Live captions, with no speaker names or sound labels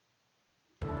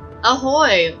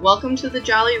Ahoy! Welcome to the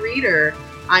Jolly Reader.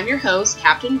 I'm your host,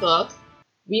 Captain Book.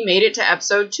 We made it to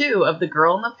episode 2 of The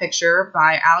Girl in the Picture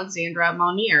by Alexandra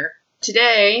Monnier.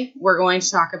 Today, we're going to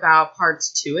talk about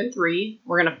parts 2 and 3.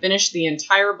 We're going to finish the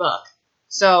entire book.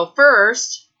 So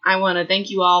first, I want to thank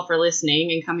you all for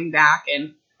listening and coming back,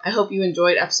 and I hope you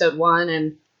enjoyed episode 1,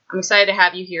 and I'm excited to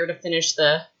have you here to finish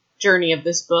the journey of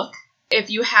this book. If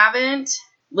you haven't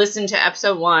listened to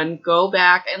episode 1, go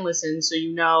back and listen so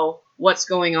you know what's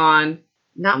going on.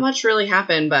 Not much really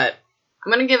happened, but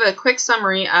I'm going to give a quick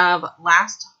summary of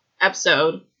last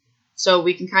episode so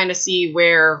we can kind of see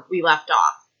where we left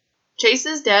off. Chase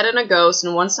is dead and a ghost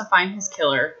and wants to find his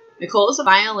killer. Nicole is a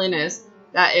violinist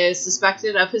that is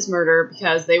suspected of his murder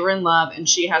because they were in love and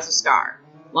she has a scar.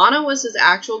 Lana was his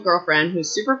actual girlfriend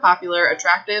who's super popular,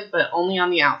 attractive, but only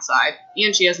on the outside,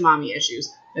 and she has mommy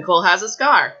issues. Nicole has a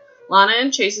scar. Lana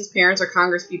and Chase's parents are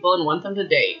congresspeople and want them to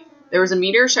date. There was a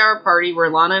meteor shower party where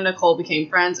Lana and Nicole became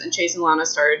friends and Chase and Lana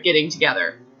started getting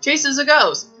together. Chase is a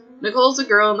ghost. Nicole's a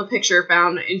girl in the picture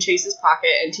found in Chase's pocket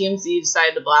and TMZ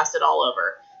decided to blast it all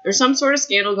over. There's some sort of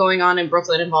scandal going on in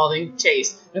Brooklyn involving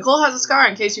Chase. Nicole has a scar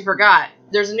in case you forgot.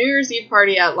 There's a New Year's Eve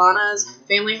party at Lana's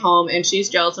family home and she's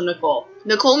jealous of Nicole.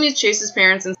 Nicole meets Chase's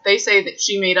parents and they say that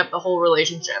she made up the whole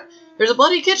relationship. There's a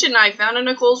bloody kitchen knife found in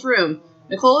Nicole's room.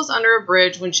 Nicole is under a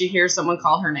bridge when she hears someone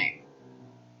call her name.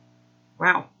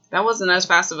 Wow. That wasn't as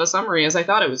fast of a summary as I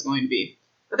thought it was going to be.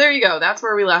 But there you go. That's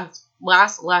where we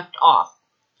last left off.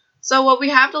 So what we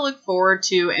have to look forward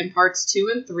to in parts 2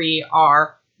 and 3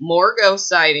 are more ghost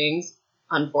sightings,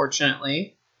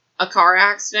 unfortunately, a car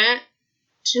accident,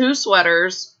 2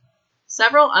 sweaters,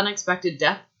 several unexpected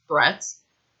death threats,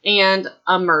 and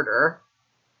a murder.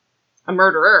 A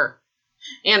murderer.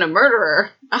 And a murderer.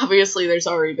 Obviously, there's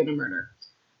already been a murder.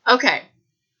 Okay.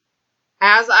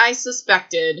 As I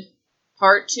suspected,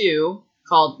 Part 2,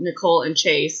 called Nicole and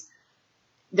Chase,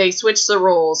 they switched the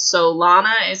roles. So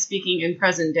Lana is speaking in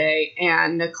present day,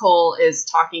 and Nicole is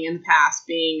talking in the past,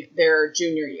 being their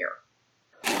junior year.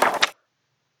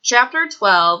 Chapter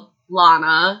 12,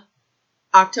 Lana,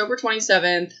 October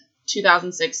 27th,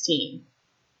 2016.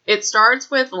 It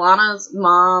starts with Lana's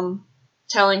mom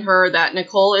telling her that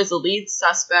Nicole is the lead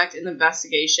suspect in the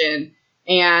investigation,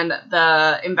 and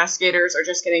the investigators are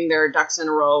just getting their ducks in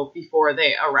a row before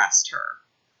they arrest her.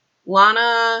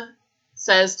 Lana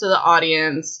says to the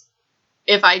audience,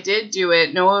 if I did do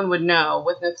it, no one would know,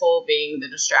 with Nicole being the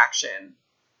distraction.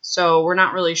 So we're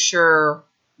not really sure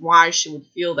why she would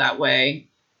feel that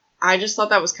way. I just thought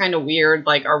that was kind of weird.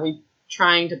 Like, are we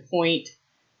trying to point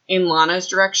in Lana's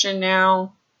direction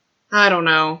now? I don't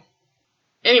know.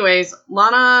 Anyways,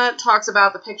 Lana talks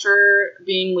about the picture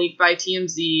being leaked by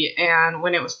TMZ, and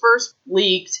when it was first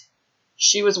leaked,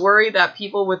 she was worried that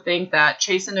people would think that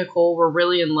Chase and Nicole were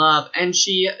really in love, and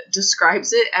she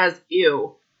describes it as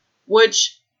ew,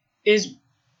 which is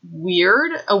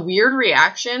weird, a weird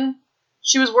reaction.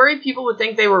 She was worried people would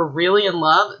think they were really in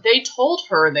love. They told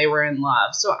her they were in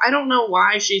love, so I don't know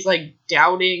why she's like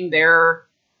doubting their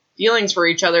feelings for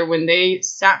each other when they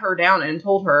sat her down and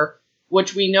told her,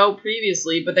 which we know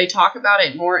previously, but they talk about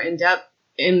it more in depth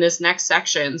in this next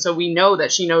section, so we know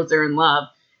that she knows they're in love.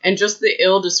 And just the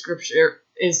ill description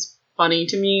is funny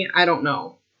to me. I don't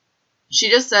know. She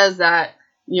just says that,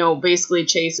 basically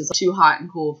Chase is too hot and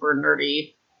cool for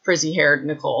nerdy, frizzy-haired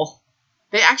Nicole.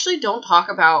 They actually don't talk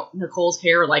about Nicole's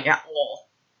hair, at all.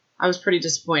 I was pretty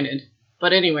disappointed.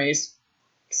 But anyways,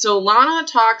 so Lana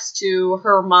talks to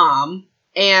her mom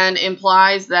and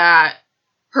implies that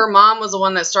her mom was the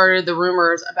one that started the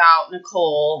rumors about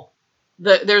Nicole.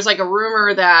 There's a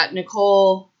rumor that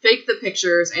Nicole faked the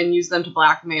pictures and used them to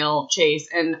blackmail Chase,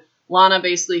 and Lana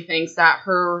basically thinks that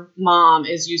her mom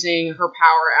is using her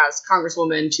power as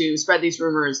congresswoman to spread these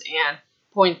rumors and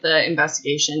point the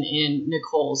investigation in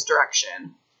Nicole's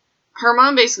direction. Her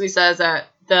mom basically says that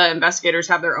the investigators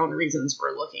have their own reasons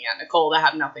for looking at Nicole that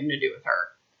have nothing to do with her.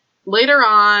 Later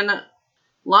on,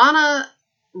 Lana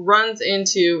runs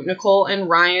into Nicole and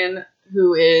Ryan,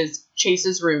 who is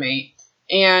Chase's roommate.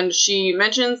 And she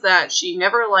mentions that she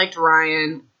never liked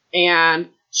Ryan, and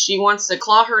she wants to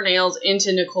claw her nails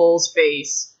into Nicole's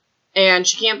face. And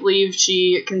she can't believe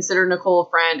she considered Nicole a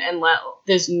friend and let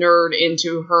this nerd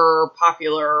into her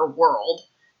popular world.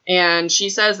 And she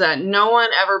says that no one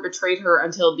ever betrayed her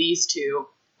until these two.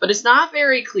 But it's not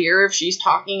very clear if she's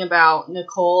talking about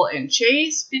Nicole and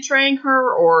Chase betraying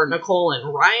her or Nicole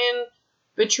and Ryan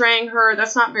betraying her.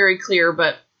 That's not very clear,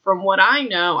 but from what I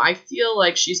know, I feel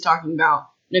like she's talking about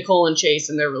Nicole and Chase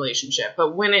and their relationship.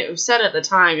 But when it was said at the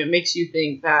time, it makes you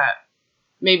think that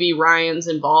maybe Ryan's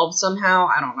involved somehow.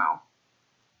 I don't know.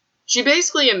 She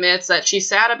basically admits that she's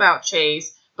sad about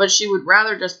Chase, but she would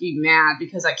rather just be mad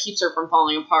because that keeps her from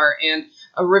falling apart, and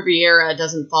a Riviera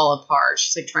doesn't fall apart.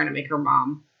 She's like trying to make her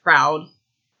mom proud.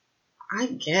 I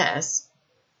guess.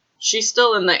 She's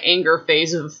still in the anger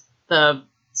phase of the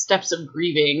steps of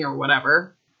grieving or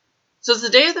whatever. So it's the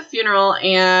day of the funeral,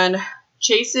 and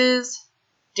Chase's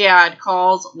dad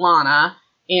calls Lana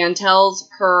and tells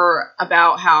her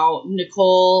about how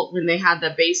Nicole, when they had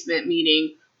the basement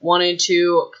meeting, wanted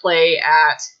to play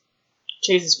at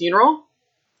Chase's funeral.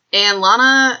 And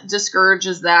Lana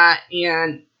discourages that,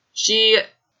 and she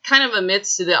kind of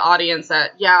admits to the audience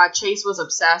that, yeah, Chase was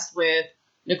obsessed with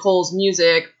Nicole's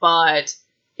music, but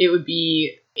it would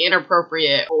be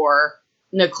inappropriate for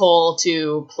Nicole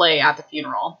to play at the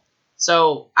funeral.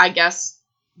 So I guess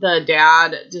the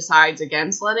dad decides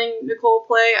against letting Nicole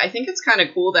play. I think it's kind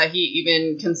of cool that he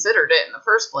even considered it in the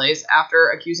first place after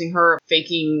accusing her of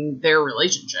faking their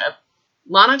relationship.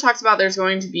 Lana talks about there's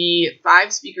going to be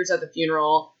 5 speakers at the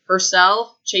funeral: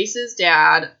 herself, Chase's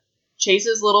dad,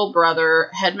 Chase's little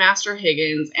brother, Headmaster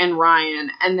Higgins, and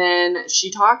Ryan. And then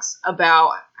she talks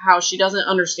about how she doesn't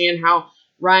understand how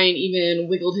Ryan even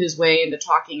wiggled his way into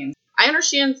talking. And I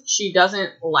understand she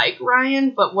doesn't like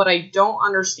Ryan, but what I don't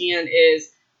understand is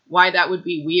why that would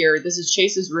be weird. This is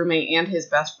Chase's roommate and his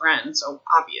best friend, so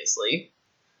obviously.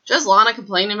 Just Lana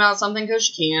complaining about something because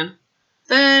she can.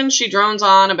 Then she drones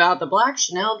on about the black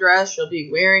Chanel dress she'll be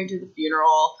wearing to the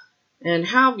funeral and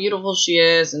how beautiful she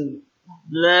is and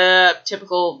blah,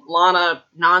 typical Lana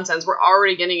nonsense. We're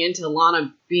already getting into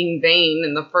Lana being vain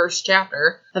in the first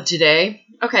chapter of today.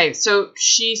 Okay, so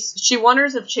she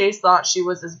wonders if Chase thought she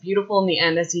was as beautiful in the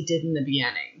end as he did in the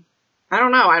beginning. I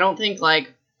don't know. I don't think,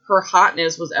 her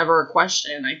hotness was ever a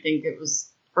question. I think it was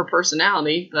her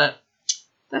personality, but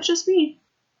that's just me.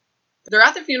 They're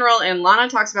at the funeral, and Lana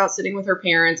talks about sitting with her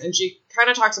parents, and she kind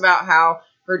of talks about how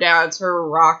her dad's her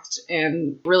rocked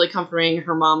and really comforting.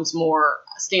 Her mom's more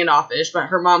standoffish, but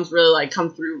her mom's really,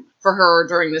 come through for her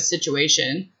during this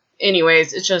situation.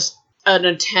 Anyways, it's just an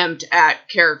attempt at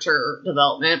character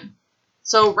development.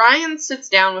 So Ryan sits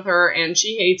down with her, and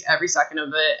she hates every second of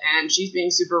it, and she's being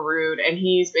super rude, and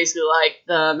he's basically like,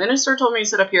 the minister told me to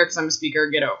sit up here because I'm a speaker,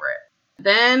 get over it.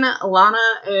 Then Lana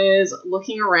is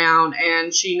looking around,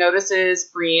 and she notices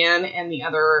Brienne and the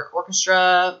other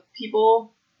orchestra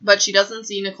people, but she doesn't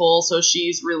see Nicole, so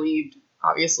she's relieved,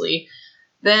 obviously.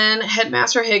 Then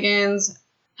Headmaster Higgins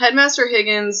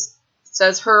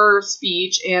says her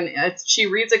speech, and she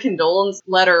reads a condolence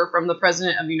letter from the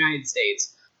President of the United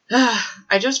States.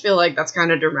 I just feel like that's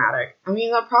kind of dramatic. I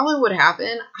mean, that probably would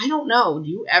happen. I don't know. Do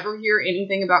you ever hear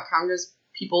anything about Congress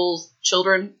people's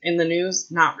children in the news?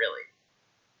 Not really.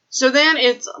 So then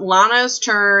it's Lana's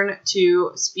turn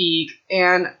to speak,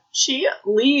 and she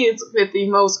leads with the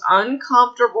most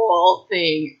uncomfortable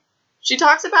thing. She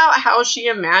talks about how she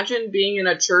imagined being in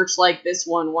a church like this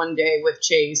one day with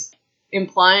Chase,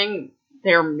 implying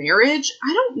their marriage.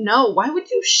 I don't know. Why would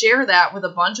you share that with a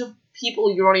bunch of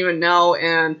people you don't even know?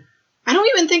 And I don't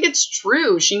even think it's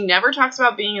true. She never talks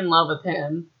about being in love with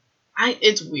him.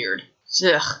 It's weird.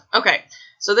 Ugh. Okay.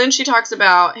 So then she talks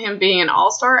about him being an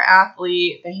all-star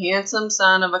athlete, the handsome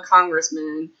son of a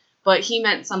congressman, but he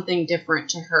meant something different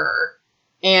to her.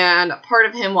 And part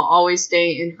of him will always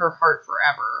stay in her heart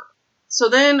forever. So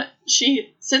then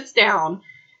she sits down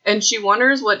and she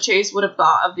wonders what Chase would have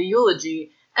thought of the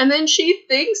eulogy. And then she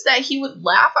thinks that he would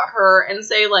laugh at her and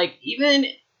say, even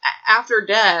after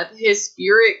death, his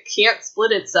spirit can't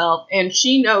split itself, and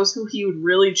she knows who he would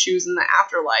really choose in the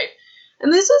afterlife.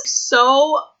 And this is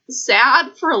so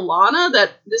sad for Lana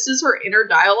that this is her inner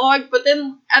dialogue, but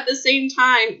then at the same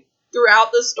time,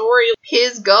 throughout the story,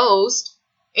 his ghost,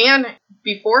 and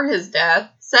before his death,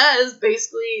 says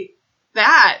basically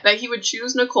that he would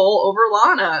choose Nicole over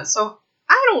Lana. So,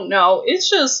 I don't know. It's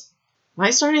just, am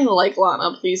I starting to like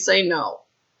Lana? Please say no.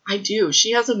 I do.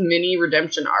 She has a mini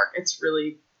redemption arc. It's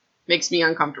really makes me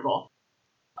uncomfortable.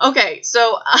 Okay,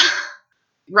 so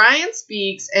Ryan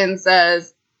speaks and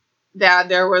says that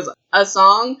there was a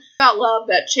song about love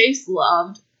that Chase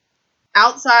loved.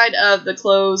 Outside of the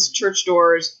closed church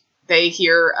doors, they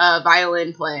hear a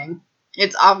violin playing.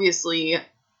 It's obviously,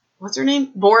 what's her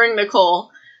name? Boring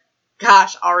Nicole.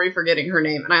 Gosh, already forgetting her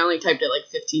name, and I only typed it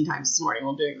 15 times this morning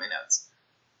while doing my notes.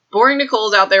 Boring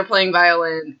Nicole's out there playing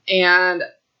violin, and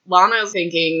Lana's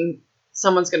thinking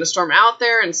someone's going to storm out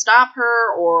there and stop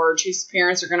her, or Chase's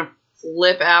parents are going to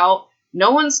flip out.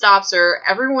 No one stops her.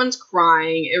 Everyone's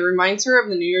crying. It reminds her of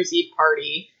the New Year's Eve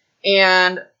party.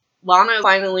 And Lana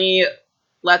finally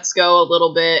lets go a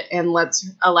little bit and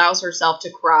allows herself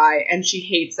to cry. And she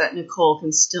hates that Nicole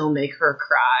can still make her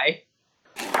cry.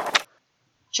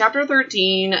 Chapter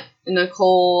 13,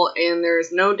 Nicole, and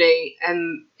there's no date,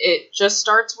 and it just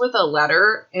starts with a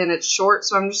letter, and it's short,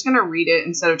 so I'm just going to read it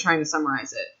instead of trying to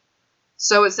summarize it.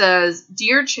 So it says,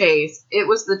 Dear Chase, it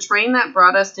was the train that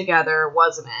brought us together,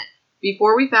 wasn't it?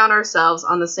 Before we found ourselves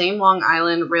on the same Long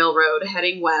Island Railroad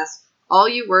heading west, all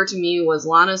you were to me was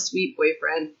Lana's sweet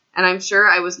boyfriend, and I'm sure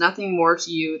I was nothing more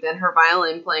to you than her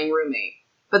violin-playing roommate.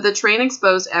 But the train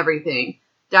exposed everything,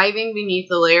 diving beneath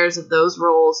the layers of those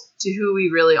roles to who we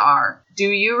really are. Do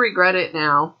you regret it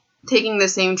now? Taking the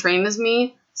same train as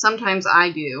me? Sometimes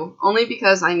I do, only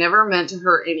because I never meant to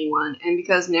hurt anyone, and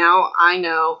because now I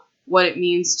know what it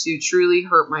means to truly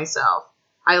hurt myself.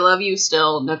 I love you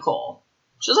still, Nicole.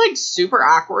 Just like super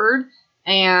awkward,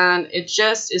 and it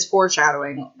just is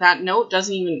foreshadowing. That note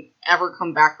doesn't even ever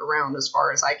come back around as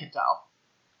far as I can tell.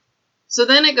 So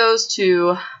then it goes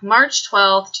to March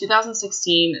 12th,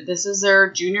 2016. This is their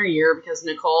junior year because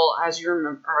Nicole, as you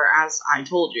remember, or as I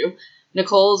told you,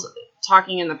 Nicole's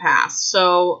talking in the past.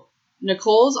 So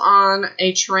Nicole's on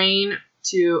a train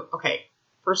to, okay,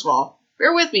 first of all,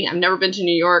 bear with me. I've never been to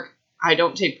New York. I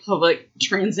don't take public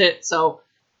transit, so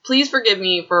please forgive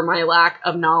me for my lack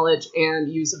of knowledge and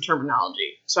use of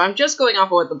terminology. So I'm just going off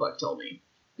of what the book told me.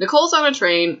 Nicole's on a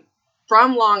train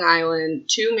from Long Island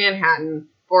to Manhattan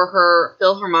for her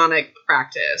Philharmonic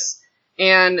practice.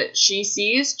 And she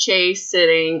sees Chase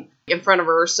sitting in front of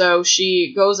her, so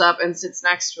she goes up and sits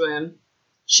next to him.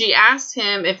 She asks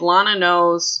him if Lana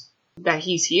knows that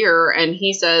he's here, and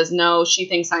he says no, she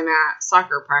thinks I'm at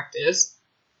soccer practice.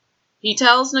 He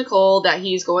tells Nicole that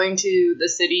he's going to the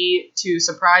city to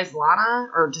surprise Lana,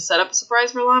 or to set up a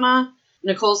surprise for Lana.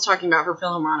 Nicole's talking about her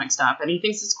Philharmonic stuff, and he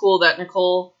thinks it's cool that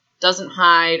Nicole doesn't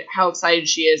hide how excited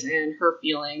she is and her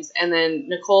feelings. And then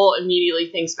Nicole immediately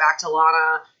thinks back to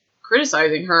Lana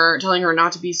criticizing her, telling her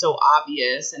not to be so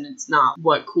obvious, and it's not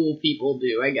what cool people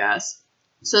do, I guess.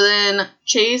 So then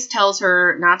Chase tells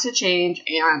her not to change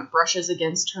and brushes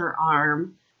against her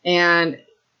arm, and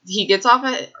he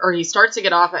starts to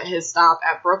get off at his stop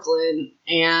at Brooklyn,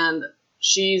 and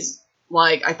she's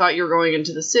like, I thought you were going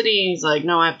into the city. He's like,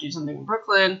 no, I have to do something in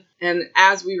Brooklyn. And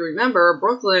as we remember,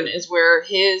 Brooklyn is where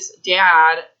his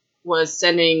dad was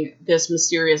sending this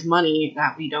mysterious money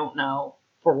that we don't know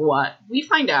for what. We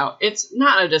find out. It's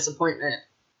not a disappointment.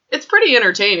 It's pretty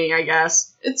entertaining, I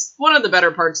guess. It's one of the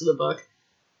better parts of the book.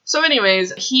 So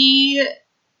anyways, he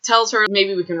tells her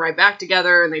maybe we can ride back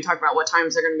together, and they talk about what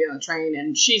times they're going to be on the train,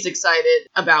 and she's excited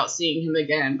about seeing him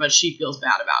again, but she feels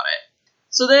bad about it.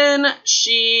 So then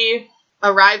she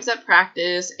arrives at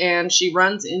practice, and she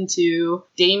runs into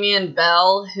Damien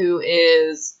Bell, who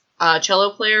is a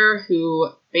cello player who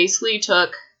basically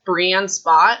took Brienne's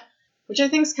spot, which I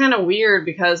think is kind of weird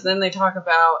because then they talk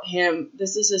about him.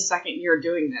 This is his second year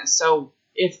doing this, so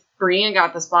if Brienne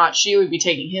got the spot, she would be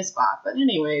taking his spot. But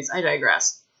anyways, I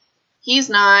digress. He's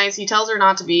nice. He tells her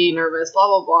not to be nervous, blah,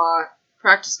 blah, blah.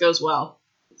 Practice goes well.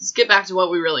 Let's get back to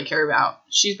what we really care about.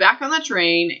 She's back on the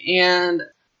train, and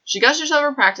she gushes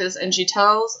over practice, and she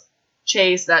tells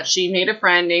Chase that she made a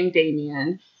friend named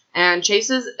Damien, and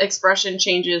Chase's expression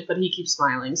changes, but he keeps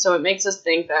smiling, so it makes us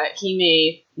think that he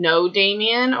may know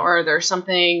Damien, or there's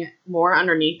something more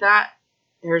underneath that.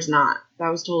 There's not. That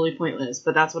was totally pointless,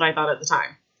 but that's what I thought at the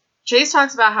time. Chase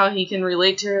talks about how he can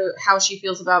relate to how she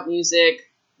feels about music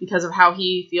because of how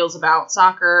he feels about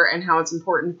soccer and how it's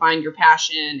important to find your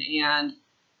passion and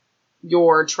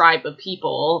your tribe of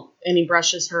people, and he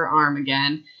brushes her arm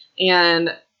again.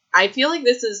 And I feel like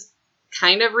this is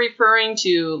kind of referring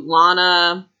to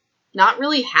Lana not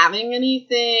really having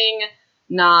anything,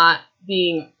 not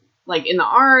being like in the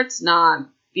arts, not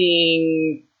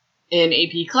being in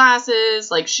AP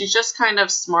classes. Like, she's just kind of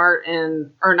smart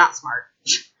or not smart.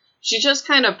 She's just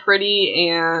kind of pretty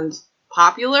and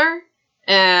popular,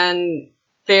 and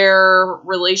their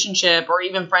relationship or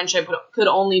even friendship could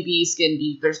only be skin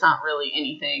deep. There's not really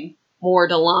anything more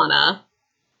to Lana.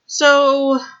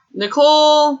 So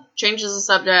Nicole changes the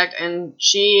subject, and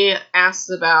she asks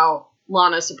about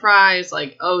Lana's surprise,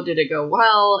 like, oh, did it go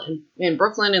well in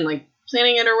Brooklyn and like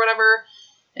planning it or whatever?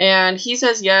 And he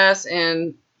says yes,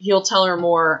 and he'll tell her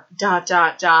more ...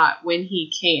 when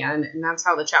he can, and that's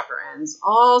how the chapter ends.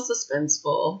 All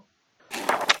suspenseful.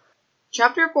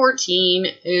 Chapter 14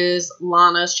 is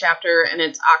Lana's chapter, and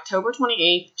it's October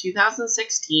 28th,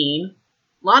 2016.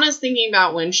 Lana's thinking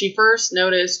about when she first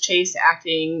noticed Chase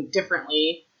acting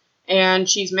differently, and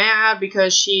she's mad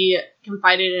because she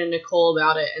confided in Nicole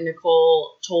about it, and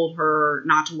Nicole told her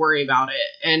not to worry about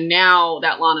it. And now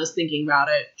that Lana's thinking about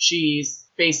it, she's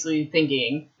basically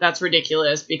thinking that's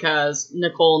ridiculous because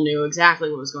Nicole knew exactly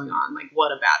what was going on. Like,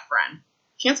 what a bad friend.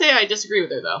 Can't say I disagree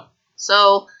with her, though.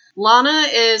 So Lana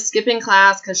is skipping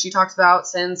class because she talks about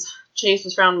since Chase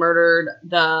was found murdered,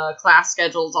 the class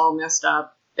schedule's all messed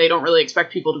up. They don't really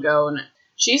expect people to go. And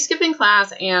she's skipping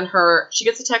class, and she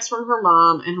gets a text from her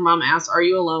mom, and her mom asks, "Are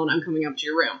you alone? I'm coming up to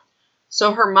your room."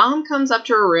 So her mom comes up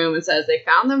to her room and says they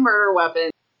found the murder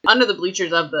weapon under the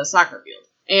bleachers of the soccer field.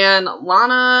 And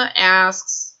Lana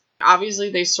asks, obviously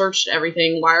they searched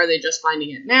everything, why are they just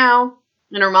finding it now?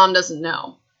 And her mom doesn't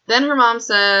know. Then her mom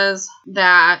says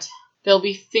that they'll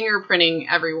be fingerprinting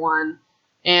everyone,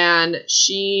 and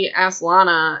she asks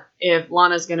Lana if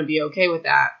Lana's going to be okay with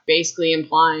that, basically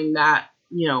implying that,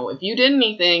 if you did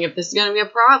anything, if this is going to be a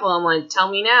problem, like, tell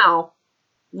me now.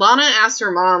 Lana asks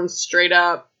her mom straight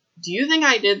up, "Do you think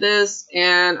I did this?"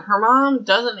 And her mom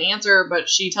doesn't answer, but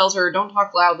she tells her, "Don't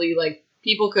talk loudly, like,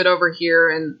 people could overhear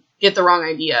and get the wrong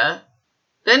idea."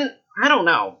 Then, I don't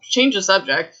know, change the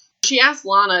subject. She asks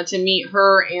Lana to meet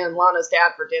her and Lana's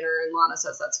dad for dinner, and Lana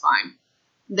says that's fine.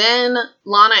 Then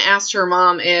Lana asks her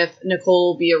mom if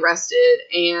Nicole will be arrested,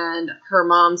 and her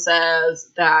mom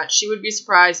says that she would be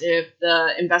surprised if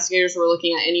the investigators were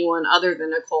looking at anyone other than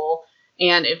Nicole,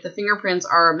 and if the fingerprints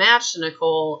are a match to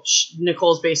Nicole,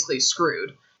 Nicole's basically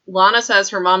screwed. Lana says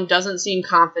her mom doesn't seem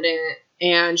confident,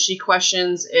 and she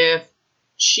questions if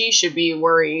she should be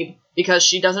worried because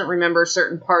she doesn't remember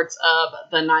certain parts of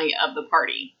the night of the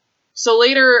party. So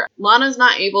later, Lana's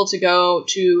not able to go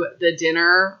to the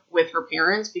dinner with her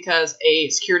parents because a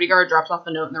security guard drops off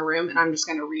a note in the room, and I'm just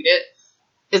going to read it.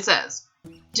 It says,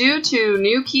 "Due to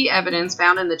new key evidence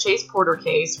found in the Chase Porter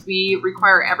case, we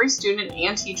require every student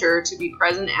and teacher to be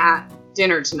present at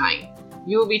dinner tonight.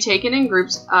 You will be taken in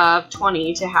groups of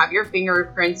 20 to have your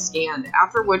fingerprints scanned,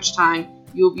 after which time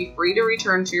you will be free to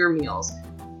return to your meals.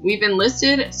 We've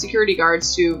enlisted security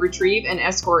guards to retrieve and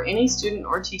escort any student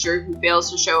or teacher who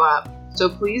fails to show up, so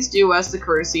please do us the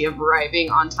courtesy of arriving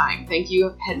on time. Thank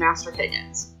you, Headmaster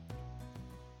Higgins."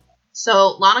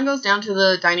 So Lana goes down to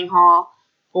the dining hall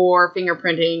for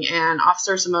fingerprinting, and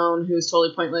Officer Simone, who's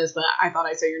totally pointless, but I thought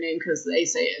I'd say your name because they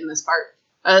say it in this part,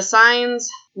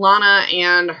 assigns Lana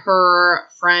and her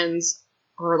friends,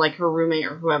 or like her roommate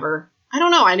or whoever. I don't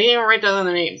know, I didn't even write down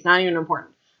their names, not even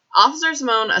important. Officer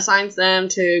Simone assigns them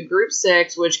to Group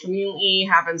 6, which conveniently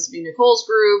happens to be Nicole's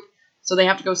group, so they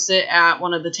have to go sit at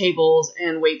one of the tables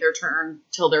and wait their turn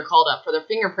till they're called up for their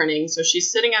fingerprinting. So she's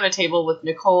sitting at a table with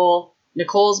Nicole,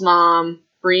 Nicole's mom,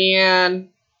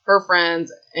 Brienne, her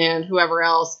friends, and whoever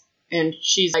else, and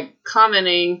she's like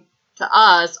commenting to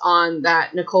us on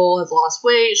that Nicole has lost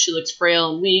weight, she looks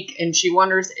frail and weak, and she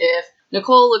wonders if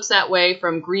Nicole looks that way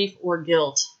from grief or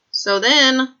guilt. So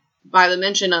then, by the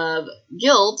mention of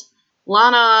guilt,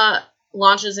 Lana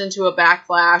launches into a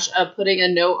backflash of putting a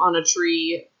note on a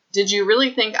tree. "Did you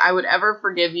really think I would ever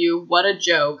forgive you? What a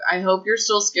joke. I hope you're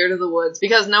still scared of the woods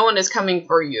because no one is coming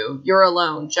for you. You're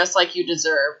alone, just like you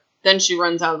deserve." Then she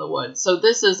runs out of the woods. So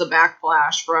this is a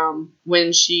backflash from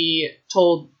when she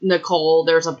told Nicole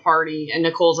there's a party and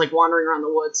Nicole's like wandering around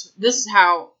the woods. This is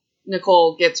how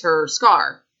Nicole gets her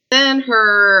scar. Then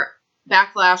her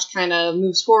backlash kind of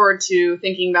moves forward to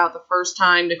thinking about the first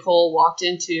time Nicole walked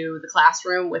into the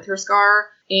classroom with her scar,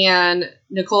 and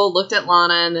Nicole looked at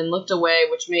Lana and then looked away,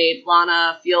 which made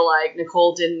Lana feel like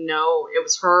Nicole didn't know it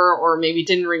was her, or maybe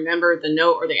didn't remember the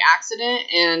note or the accident,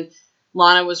 and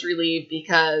Lana was relieved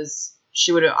because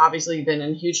she would have obviously been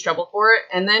in huge trouble for it.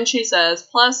 And then she says,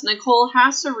 "Plus, Nicole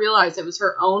has to realize it was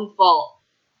her own fault."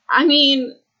 I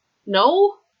mean,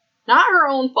 no. Not her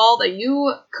own fault that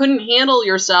you couldn't handle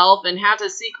yourself and had to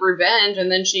seek revenge,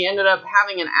 and then she ended up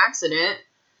having an accident.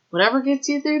 Whatever gets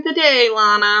you through the day,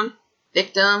 Lana.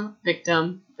 Victim,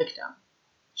 victim, victim.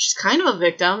 She's kind of a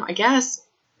victim, I guess.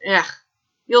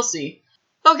 You'll see.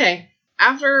 Okay,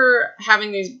 after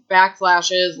having these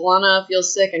backflashes, Lana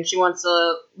feels sick and she wants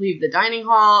to leave the dining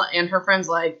hall, and her friend's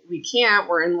like, "We can't,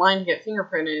 we're in line to get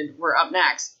fingerprinted, we're up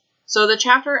next." So the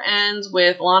chapter ends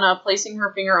with Lana placing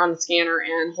her finger on the scanner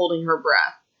and holding her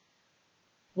breath.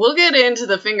 We'll get into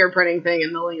the fingerprinting thing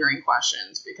and the lingering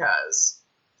questions because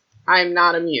I'm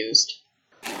not amused.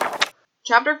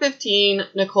 Chapter 15,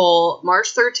 Nicole,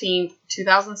 March 13th,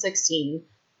 2016.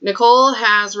 Nicole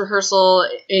has rehearsal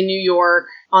in New York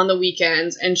on the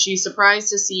weekends, and she's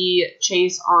surprised to see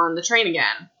Chase on the train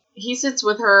again. He sits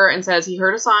with her and says he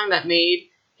heard a song that made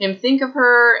him think of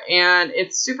her, and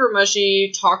it's super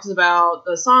mushy, talks about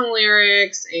the song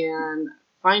lyrics and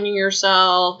finding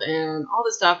yourself and all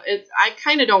this stuff. I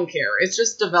kind of don't care. It's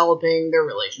just developing their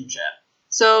relationship.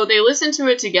 So they listen to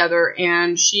it together,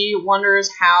 and she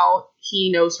wonders how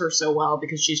he knows her so well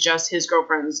because she's just his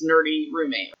girlfriend's nerdy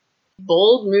roommate.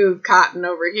 Bold move, Cotton,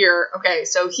 over here. Okay,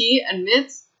 so he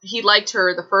admits he liked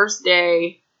her the first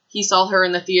day he saw her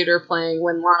in the theater playing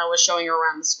when Lana was showing her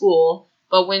around the school.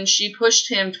 But when she pushed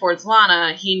him towards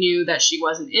Lana, he knew that she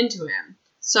wasn't into him.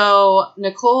 So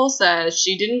Nicole says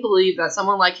she didn't believe that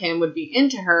someone like him would be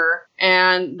into her,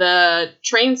 and the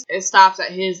train stops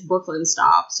at his Brooklyn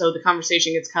stop, so the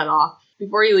conversation gets cut off.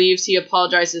 Before he leaves, he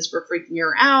apologizes for freaking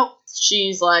her out.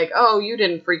 She's like, oh, you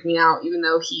didn't freak me out, even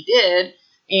though he did.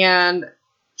 And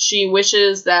she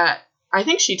wishes that, I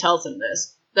think she tells him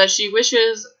this, that she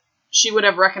wishes she would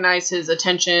have recognized his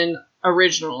attention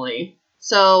originally.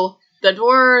 So the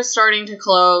door is starting to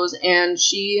close, and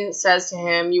she says to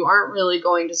him, you aren't really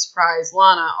going to surprise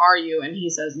Lana, are you? And he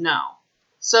says no.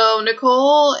 So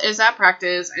Nicole is at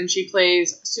practice, and she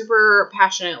plays super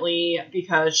passionately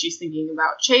because she's thinking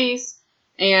about Chase,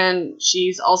 and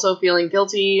she's also feeling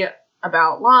guilty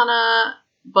about Lana,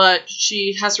 but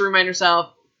she has to remind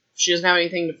herself she doesn't have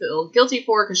anything to feel guilty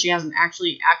for because she hasn't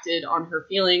actually acted on her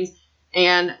feelings,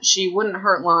 and she wouldn't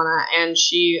hurt Lana, and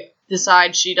she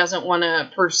decides she doesn't want to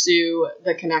pursue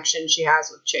the connection she has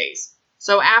with Chase.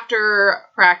 So after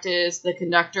practice, the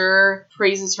conductor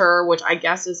praises her, which I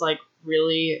guess is like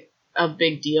really a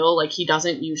big deal. Like, he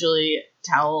doesn't usually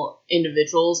tell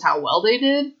individuals how well they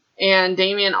did. And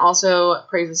Damien also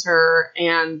praises her,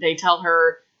 and they tell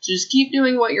her to just keep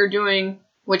doing what you're doing,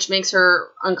 which makes her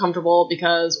uncomfortable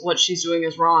because what she's doing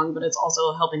is wrong, but it's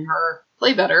also helping her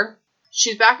play better.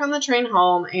 She's back on the train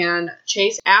home, and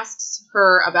Chase asks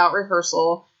her about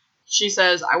rehearsal. She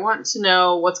says, I want to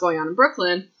know what's going on in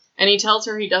Brooklyn, and he tells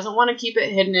her he doesn't want to keep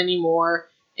it hidden anymore,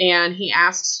 and he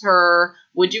asks her,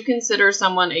 would you consider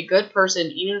someone a good person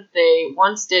even if they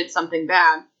once did something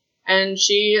bad? And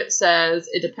she says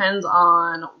it depends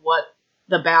on what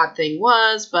the bad thing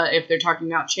was, but if they're talking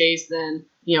about Chase, then,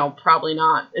 probably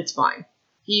not. It's fine.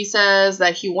 He says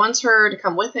that he wants her to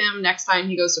come with him next time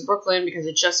he goes to Brooklyn because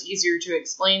it's just easier to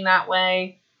explain that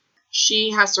way. She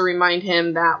has to remind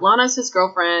him that Lana's his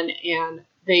girlfriend and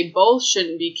they both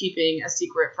shouldn't be keeping a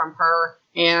secret from her,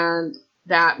 and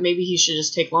that maybe he should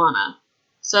just take Lana.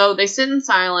 So they sit in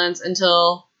silence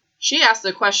until she asks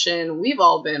the question we've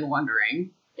all been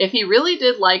wondering. If he really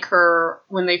did like her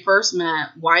when they first met,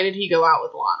 why did he go out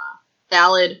with Lana?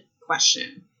 Valid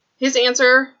question. His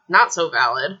answer, not so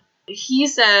valid. He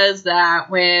says that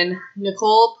when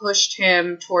Nicole pushed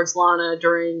him towards Lana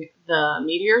during the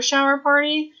meteor shower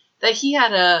party, that he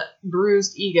had a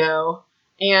bruised ego.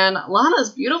 And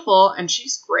Lana's beautiful and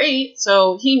she's great,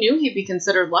 so he knew he'd be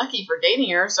considered lucky for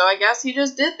dating her, so I guess he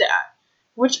just did that.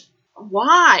 Which,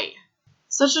 why?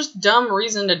 Such a dumb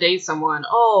reason to date someone.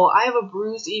 Oh, I have a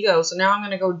bruised ego, so now I'm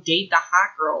going to go date the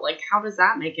hot girl. Like, how does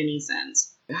that make any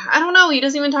sense? I don't know. He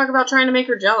doesn't even talk about trying to make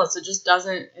her jealous. It just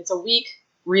doesn't. It's a weak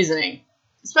reasoning.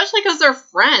 Especially because they're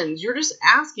friends. You're just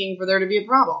asking for there to be a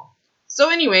problem. So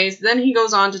anyways, then he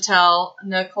goes on to tell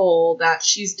Nicole that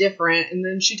she's different, and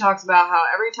then she talks about how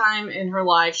every time in her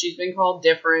life she's been called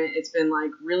different, it's been,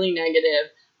 like, really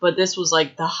negative, but this was,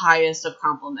 like, the highest of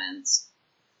compliments.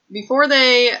 Before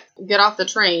they get off the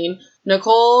train,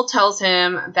 Nicole tells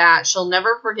him that she'll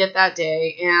never forget that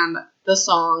day and the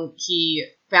song he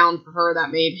found for her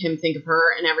that made him think of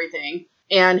her and everything.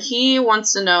 And he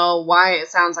wants to know why it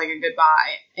sounds like a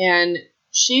goodbye. And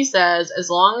she says, as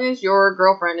long as your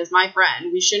girlfriend is my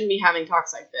friend, we shouldn't be having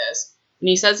talks like this. And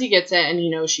he says he gets it, and he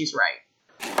knows she's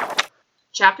right.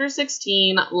 Chapter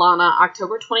 16, Lana,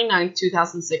 October 29th,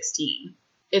 2016.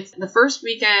 It's the first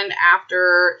weekend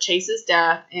after Chase's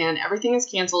death, and everything is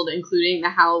canceled, including the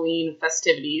Halloween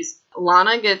festivities.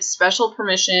 Lana gets special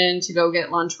permission to go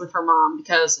get lunch with her mom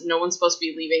because no one's supposed to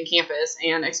be leaving campus,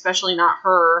 and especially not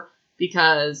her,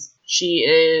 because she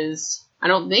is, I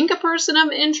don't think, a person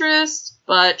of interest,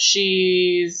 but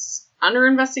she's under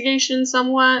investigation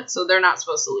somewhat, so they're not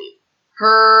supposed to leave.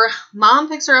 Her mom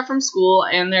picks her up from school,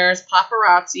 and there's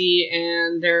paparazzi,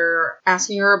 and they're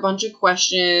asking her a bunch of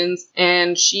questions,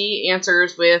 and she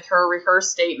answers with her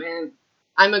rehearsed statement,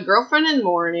 I'm a girlfriend in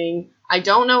mourning. I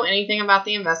don't know anything about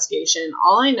the investigation.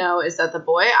 All I know is that the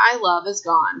boy I love is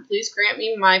gone. Please grant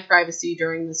me my privacy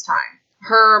during this time.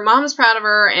 Her mom is proud of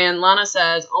her, and Lana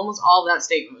says almost all of that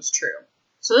statement was true.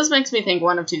 So this makes me think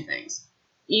one of two things.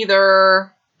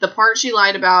 Either the part she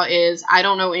lied about is, I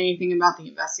don't know anything about the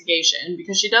investigation,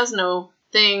 because she does know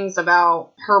things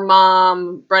about her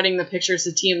mom spreading the pictures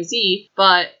to TMZ,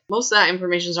 but most of that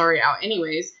information is already out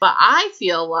anyways. But I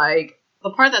feel like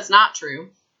the part that's not true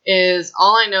is,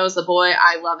 all I know is the boy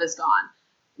I love is gone.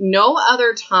 No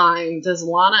other time does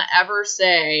Lana ever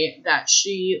say that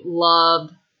she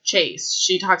loved Chase.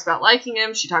 She talks about liking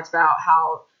him, she talks about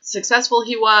how successful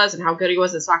he was and how good he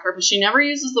was at soccer, but she never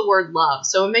uses the word love.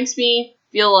 So it makes me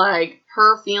feel like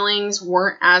her feelings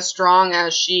weren't as strong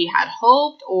as she had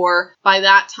hoped, or by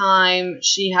that time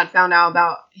she had found out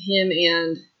about him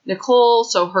and Nicole,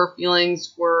 so her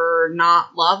feelings were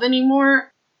not love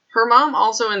anymore. Her mom,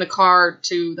 also in the car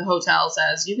to the hotel,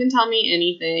 says, "You can tell me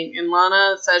anything," and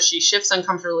Lana says she shifts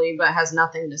uncomfortably but has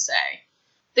nothing to say.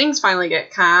 Things finally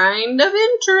get kind of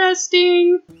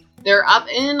interesting. They're up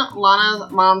in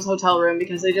Lana's mom's hotel room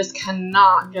because they just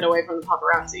cannot get away from the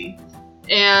paparazzi.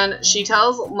 And she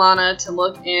tells Lana to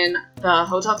look in the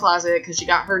hotel closet because she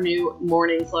got her new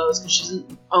morning clothes because she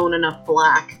doesn't own enough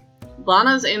black.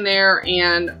 Lana's in there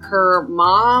and her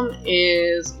mom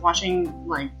is watching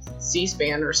like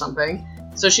C-SPAN or something.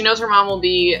 So she knows her mom will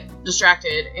be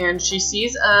distracted, and she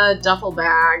sees a duffel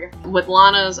bag with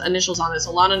Lana's initials on it.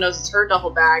 So Lana knows it's her duffel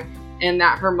bag and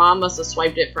that her mom must have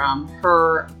swiped it from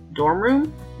her dorm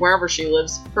room, wherever she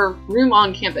lives, her room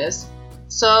on campus.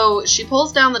 So she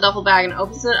pulls down the duffel bag and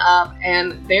opens it up,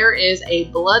 and there is a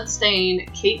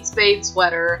blood-stained Kate Spade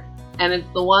sweater, and it's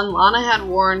the one Lana had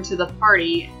worn to the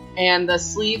party, and the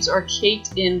sleeves are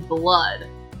caked in blood.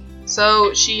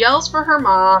 So she yells for her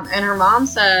mom, and her mom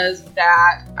says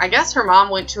that I guess her mom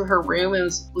went to her room and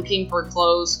was looking for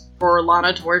clothes for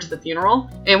Lana to wear to the funeral.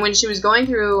 And when she was going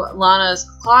through Lana's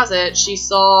closet, she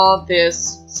saw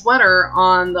this sweater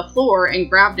on the floor and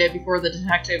grabbed it before the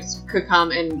detectives could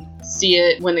come and see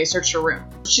it when they searched her room.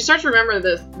 She starts to remember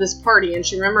this party, and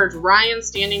she remembers Ryan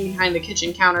standing behind the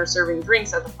kitchen counter serving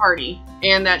drinks at the party,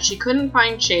 and that she couldn't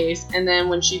find Chase. And then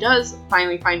when she does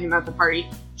finally find him at the party,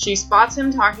 she spots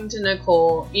him talking to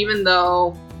Nicole, even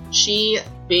though she,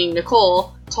 being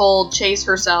Nicole, told Chase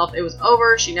herself it was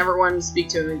over. She never wanted to speak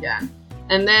to him again.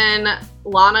 And then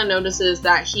Lana notices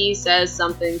that he says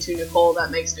something to Nicole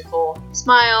that makes Nicole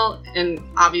smile, and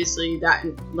obviously that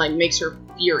makes her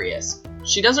furious.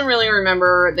 She doesn't really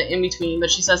remember the in-between, but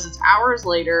she says it's hours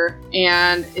later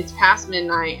and it's past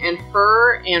midnight, and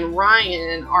her and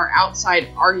Ryan are outside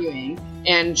arguing,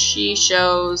 and she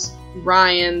shows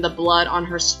Ryan the blood on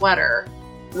her sweater.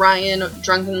 Ryan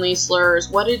drunkenly slurs,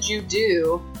 "What did you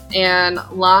do?" And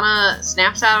Lana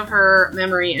snaps out of her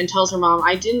memory and tells her mom,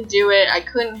 "I didn't do it. I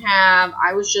couldn't have.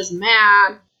 I was just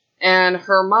mad." And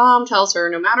her mom tells her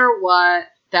no matter what,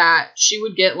 that she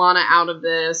would get Lana out of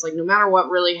this, no matter what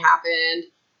really happened.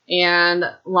 And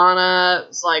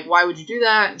Lana's like, "Why would you do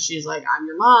that?" And she's like, "I'm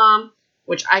your mom,"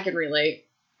 which I can relate.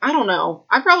 I don't know.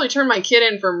 I'd probably turn my kid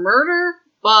in for murder,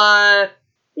 but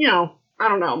I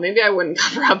don't know. Maybe I wouldn't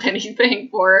cover up anything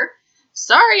for her.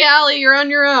 Sorry, Allie, you're on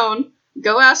your own.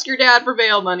 Go ask your dad for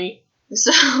bail money.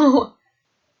 So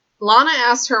Lana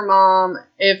asks her mom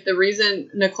if the reason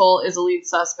Nicole is a lead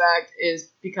suspect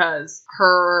is because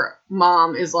her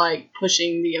mom is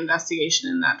pushing the investigation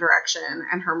in that direction.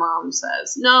 And her mom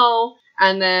says no.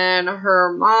 And then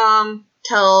her mom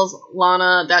tells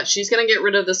Lana that she's going to get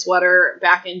rid of the sweater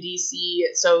back in DC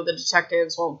so the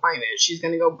detectives won't find it. She's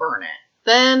going to go burn it.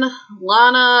 Then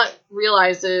Lana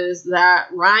realizes that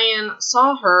Ryan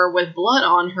saw her with blood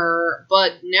on her,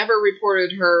 but never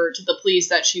reported her to the police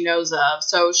that she knows of.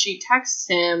 So she texts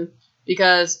him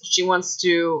because she wants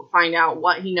to find out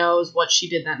what he knows, what she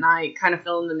did that night, kind of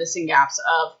fill in the missing gaps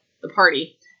of the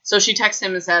party. So she texts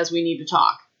him and says, "We need to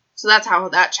talk." So that's how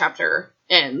that chapter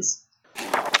ends.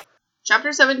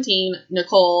 Chapter 17,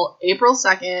 Nicole, April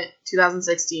 2nd,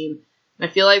 2016. And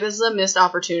I feel like this is a missed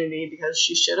opportunity because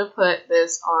she should have put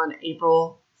this on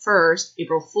April 1st,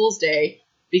 April Fool's Day,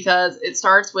 because it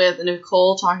starts with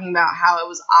Nicole talking about how it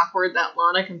was awkward that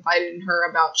Lana confided in her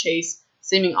about Chase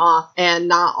seeming off and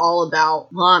not all about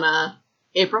Lana.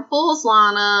 April Fool's,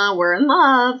 Lana, we're in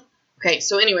love. Okay,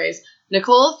 so anyways,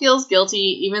 Nicole feels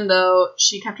guilty even though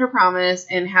she kept her promise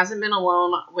and hasn't been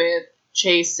alone with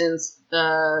Chase since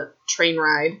the train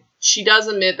ride. She does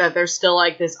admit that there's still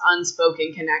this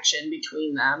unspoken connection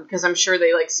between them, because I'm sure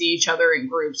they see each other in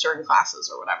groups or in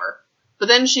classes or whatever. But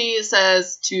then she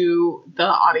says to the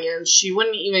audience she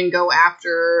wouldn't even go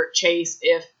after Chase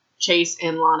if Chase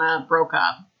and Lana broke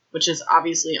up, which is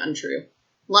obviously untrue.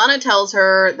 Lana tells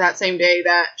her that same day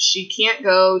that she can't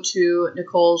go to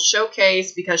Nicole's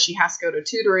showcase because she has to go to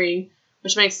tutoring,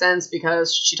 which makes sense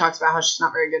because she talks about how she's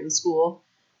not very good in school.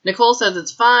 Nicole says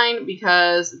it's fine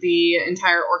because the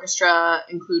entire orchestra,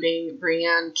 including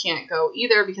Brienne, can't go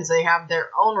either because they have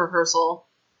their own rehearsal,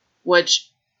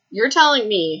 which you're telling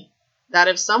me that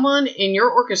if someone in your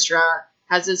orchestra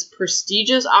has this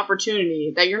prestigious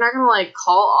opportunity that you're not going to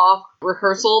call off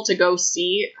rehearsal to go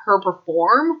see her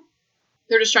perform?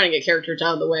 They're just trying to get characters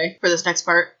out of the way for this next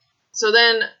part. So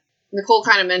then Nicole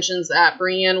kind of mentions that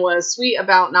Brienne was sweet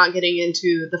about not getting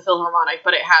into the Philharmonic,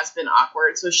 but it has been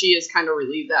awkward, so she is kind of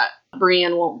relieved that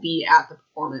Brienne won't be at the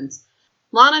performance.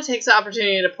 Lana takes the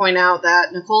opportunity to point out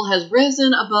that Nicole has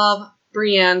risen above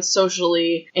Brienne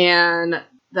socially and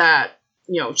that,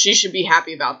 she should be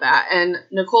happy about that. And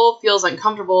Nicole feels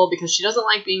uncomfortable because she doesn't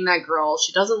like being that girl.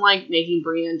 She doesn't like making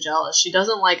Brienne jealous. She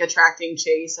doesn't like attracting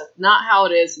Chase. That's not how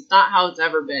it is. It's not how it's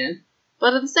ever been.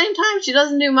 But at the same time, she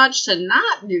doesn't do much to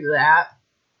not do that.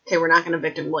 Okay, we're not going to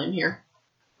victim blame here.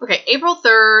 Okay, April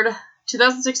 3rd,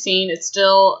 2016, it's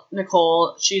still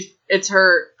Nicole. It's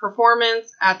her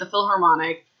performance at the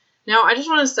Philharmonic. Now, I just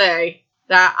want to say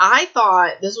that I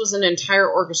thought this was an entire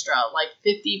orchestra, like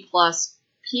 50 plus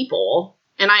people.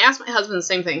 And I asked my husband the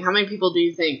same thing. How many people do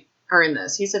you think are in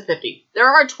this? He said 50. There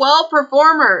are 12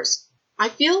 performers. I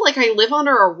feel like I live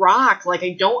under a rock. Like,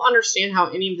 I don't understand how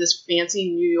any of this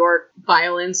fancy New York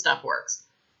violin stuff works.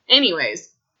 Anyways,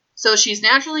 so she's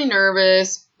naturally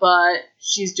nervous, but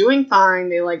she's doing fine.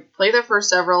 They, play their first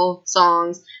several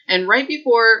songs. And right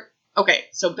before... Okay,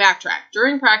 so backtrack.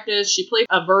 During practice, she played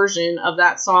a version of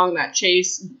that song that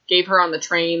Chase gave her on the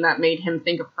train that made him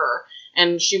think of her.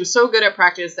 And she was so good at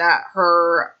practice that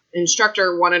her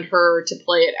instructor wanted her to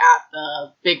play it at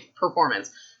the big performance.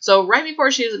 So right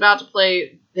before she was about to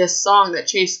play this song that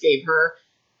Chase gave her,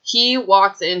 he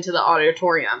walks into the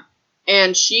auditorium.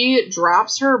 And she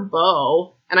drops her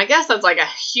bow. And I guess that's a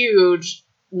huge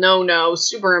no-no,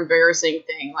 super embarrassing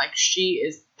thing. She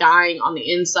is dying on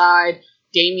the inside.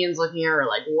 Damien's looking at her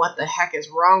like, what the heck is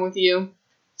wrong with you?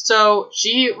 So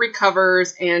she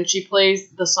recovers and she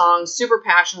plays the song super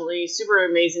passionately, super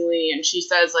amazingly. And she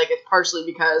says it's partially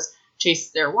because Chase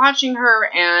is there watching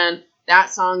her, and that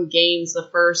song gains the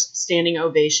first standing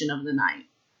ovation of the night.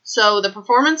 So the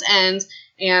performance ends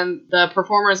and the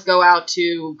performers go out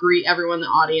to greet everyone in the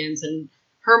audience, and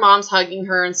her mom's hugging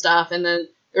her and stuff. And then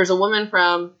there's a woman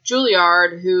from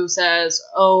Juilliard who says,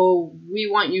 oh, we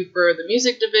want you for the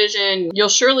music division. You'll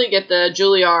surely get the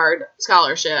Juilliard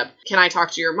scholarship. Can I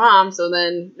talk to your mom? So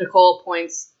then Nicole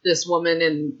points this woman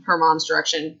in her mom's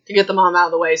direction to get the mom out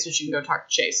of the way so she can go talk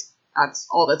to Chase. That's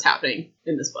all that's happening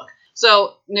in this book.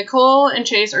 So Nicole and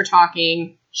Chase are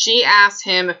talking. She asks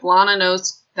him if Lana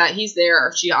knows that he's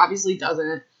there. She obviously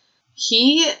doesn't.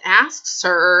 He asks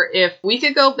her if we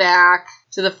could go back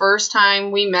to the first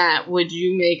time we met, would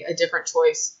you make a different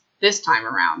choice this time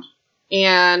around?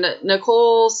 And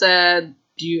Nicole said,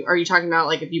 are you talking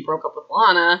about if you broke up with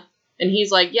Lana? And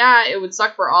he's like, yeah, it would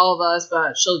suck for all of us,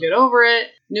 but she'll get over it.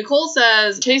 Nicole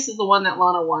says Chase is the one that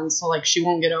Lana wants, so she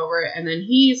won't get over it. And then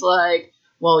he's like,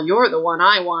 well, you're the one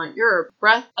I want. You're a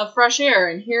breath of fresh air,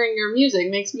 and hearing your music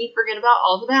makes me forget about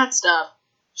all the bad stuff.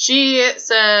 She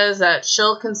says that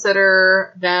she'll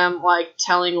consider them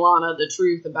telling Lana the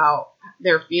truth about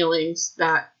their feelings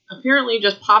that apparently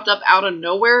just popped up out of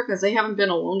nowhere because they haven't been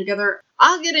alone together.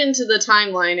 I'll get into the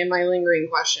timeline in my lingering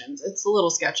questions. It's a little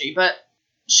sketchy, but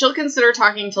she'll consider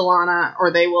talking to Lana,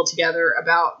 or they will together,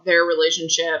 about their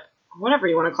relationship, whatever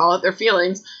you want to call it, their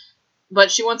feelings. But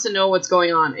she wants to know what's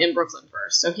going on in Brooklyn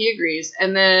first. So he agrees.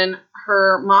 And then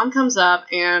her mom comes up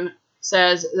and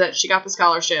says that she got the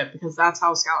scholarship because that's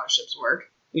how scholarships work.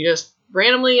 You just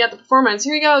randomly at the performance,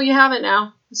 here you go, you have it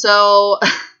now. So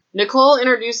Nicole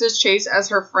introduces Chase as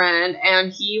her friend,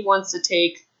 and he wants to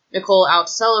take Nicole out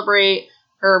to celebrate.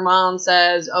 Her mom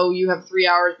says, oh, you have 3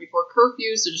 hours before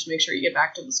curfew, so just make sure you get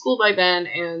back to the school by then,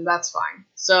 and that's fine.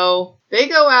 So they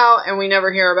go out, and we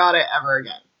never hear about it ever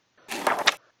again.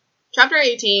 Chapter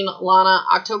 18, Lana,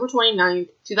 October 29th,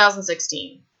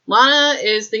 2016. Lana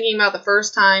is thinking about the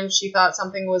first time she thought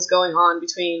something was going on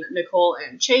between Nicole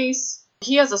and Chase.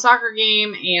 He has a soccer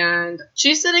game, and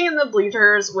she's sitting in the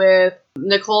bleachers with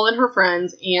Nicole and her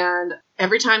friends, and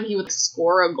every time he would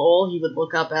score a goal, he would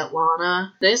look up at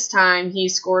Lana. This time, he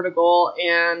scored a goal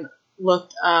and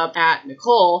looked up at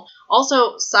Nicole.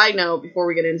 Also, side note, before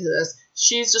we get into this,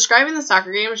 she's describing the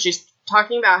soccer game. She's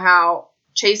talking about how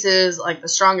Chase is the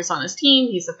strongest on his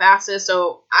team. He's the fastest.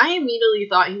 So I immediately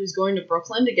thought he was going to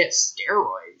Brooklyn to get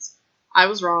steroids. I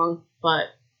was wrong, but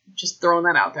just throwing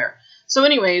that out there. So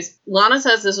anyways, Lana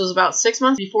says this was about 6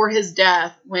 months before his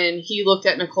death when he looked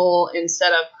at Nicole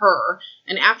instead of her.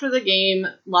 And after the game,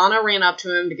 Lana ran up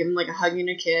to him to give him a hug and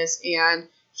a kiss. And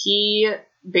he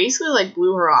basically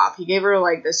blew her off. He gave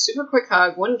her this super quick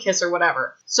hug, wouldn't kiss her,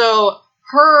 whatever. So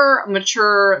her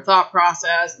mature thought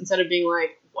process, instead of being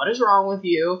what is wrong with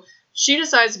you? She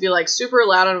decides to be super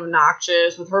loud and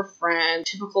obnoxious with her friend,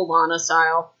 typical Lana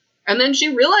style. And then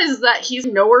she realizes that he's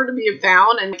nowhere to be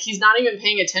found and he's not even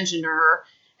paying attention to her.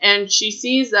 And she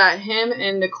sees that him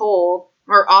and Nicole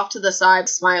are off to the side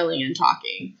smiling and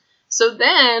talking. So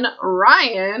then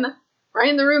Ryan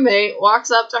the roommate,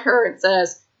 walks up to her and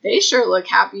says, they sure look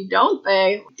happy, don't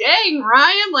they? Dang,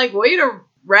 Ryan, way to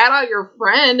rat out your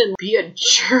friend and be a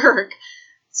jerk.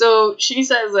 So she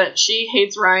says that she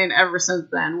hates Ryan ever since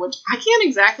then, which I can't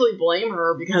exactly blame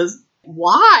her because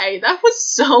why? That was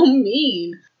so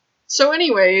mean. So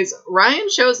anyways, Ryan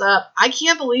shows up. I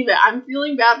can't believe it. I'm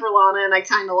feeling bad for Lana and I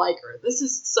kind of like her. This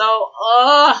is so,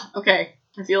 okay.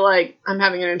 I feel like I'm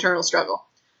having an internal struggle.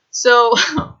 So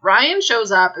Ryan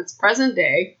shows up. It's present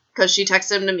day because she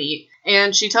texted him to meet.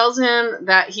 And she tells him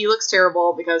that he looks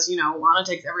terrible because, Lana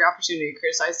takes every opportunity to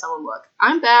criticize someone. Look,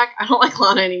 I'm back. I don't like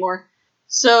Lana anymore.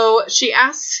 So she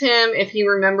asks him if he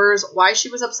remembers why she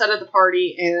was upset at the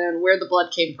party and where the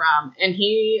blood came from. And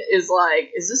he is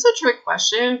like, is this a trick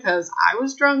question? Because I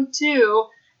was drunk too.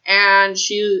 And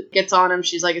she gets on him.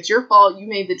 She's like, it's your fault. You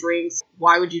made the drinks.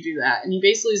 Why would you do that? And he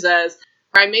basically says,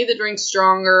 I made the drinks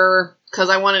stronger because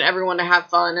I wanted everyone to have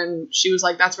fun. And she was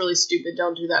like, that's really stupid.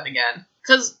 Don't do that again.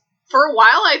 Because for a while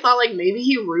I thought like maybe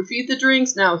he roofied the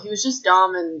drinks. No, he was just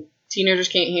dumb and teenagers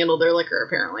can't handle their liquor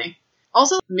apparently.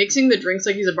 Also, mixing the drinks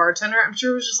like he's a bartender, I'm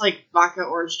sure it was just, like, vodka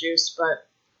orange juice, but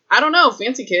I don't know.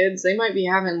 Fancy kids, they might be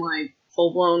having, like,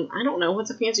 full-blown, I don't know, what's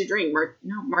a fancy drink?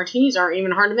 Martinis aren't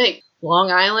even hard to make.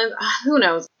 Long Island? Who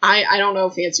knows? I don't know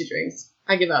fancy drinks.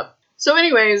 I give up. So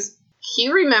anyways, he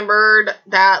remembered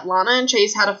that Lana and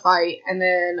Chase had a fight, and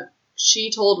then she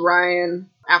told Ryan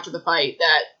after the fight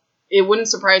that it wouldn't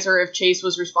surprise her if Chase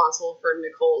was responsible for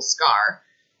Nicole's scar.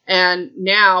 And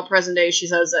now, present day, she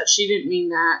says that she didn't mean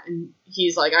that, and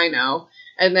he's like, I know.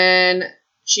 And then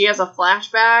she has a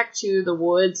flashback to the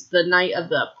woods the night of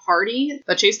the party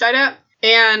that Chase died at,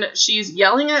 and she's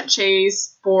yelling at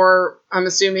Chase for, I'm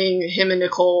assuming, him and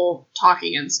Nicole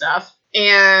talking and stuff.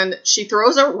 And she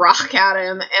throws a rock at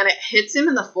him, and it hits him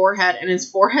in the forehead, and his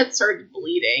forehead starts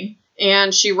bleeding.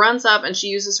 And she runs up, and she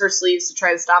uses her sleeves to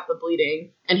try to stop the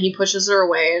bleeding, and he pushes her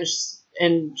away,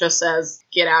 and just says,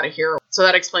 get out of here. So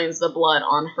that explains the blood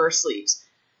on her sleeves.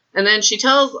 And then she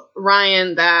tells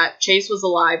Ryan that Chase was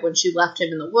alive when she left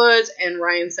him in the woods, and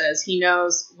Ryan says he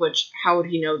knows, which, how would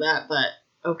he know that?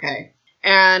 But, okay.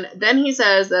 And then he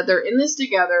says that they're in this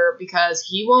together because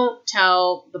he won't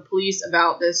tell the police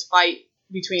about this fight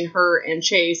between her and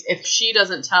Chase if she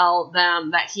doesn't tell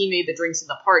them that he made the drinks at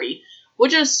the party,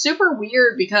 which is super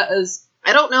weird because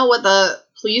I don't know what the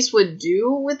police would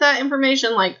do with that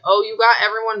information. Like, oh, you got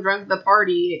everyone drunk at the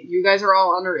party. You guys are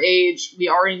all underage. We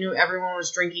already knew everyone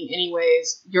was drinking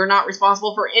anyways. You're not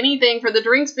responsible for anything for the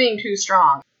drinks being too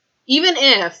strong. Even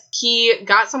if he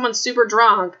got someone super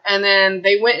drunk and then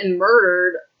they went and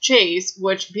murdered Chase,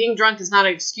 which being drunk is not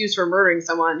an excuse for murdering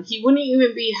someone, he wouldn't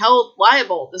even be held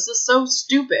liable. This is so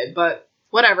stupid, but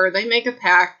whatever. They make a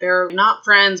pact. They're not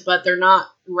friends, but they're not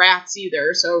rats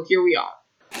either, so here we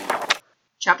are.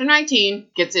 Chapter 19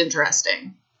 gets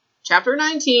interesting. Chapter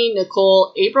 19,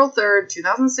 Nicole, April 3rd,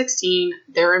 2016,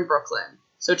 they're in Brooklyn.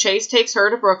 So Chase takes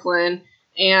her to Brooklyn,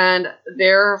 and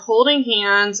they're holding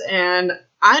hands, and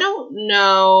I don't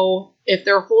know if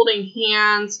they're holding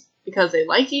hands because they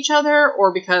like each other,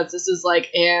 or because this is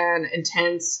like an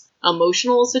intense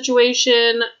emotional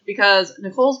situation, because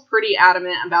Nicole's pretty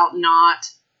adamant about not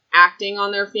acting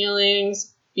on their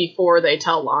feelings before they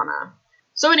tell Lana.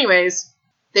 So anyways,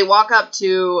 they walk up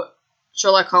to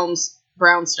Sherlock Holmes'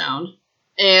 brownstone,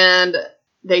 and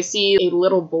they see a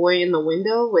little boy in the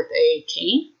window with a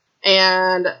cane,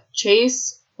 and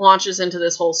Chase launches into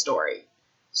this whole story.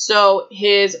 So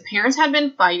his parents had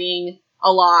been fighting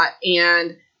a lot,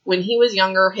 and when he was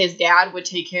younger, his dad would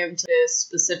take him to this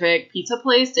specific pizza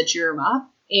place to cheer him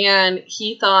up, and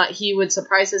he thought he would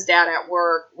surprise his dad at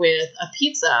work with a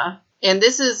pizza, and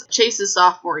this is Chase's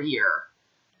sophomore year.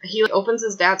 He opens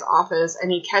his dad's office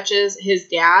and he catches his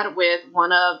dad with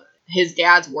one of his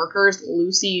dad's workers,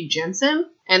 Lucy Jensen,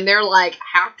 and they're like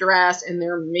half dressed and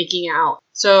they're making out.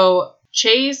 So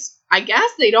Chase, I guess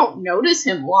they don't notice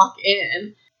him walk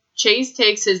in. Chase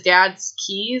takes his dad's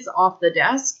keys off the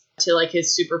desk to like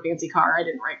his super fancy car. I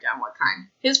didn't write down what kind.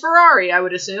 His Ferrari, I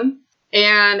would assume.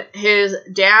 And his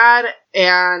dad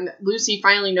and Lucy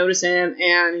finally notice him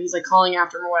and he's like calling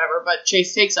after him or whatever, but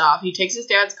Chase takes off. He takes his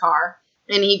dad's car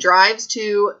and he drives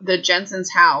to the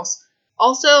Jensen's house.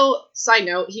 Also, side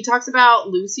note, he talks about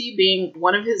Lucy being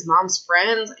one of his mom's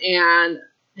friends and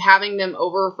having them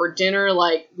over for dinner,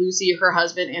 like Lucy, her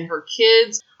husband, and her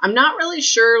kids. I'm not really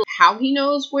sure how he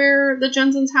knows where the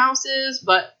Jensen's house is,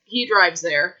 but he drives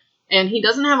there. And he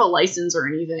doesn't have a license or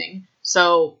anything,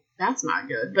 so that's not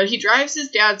good. But he drives his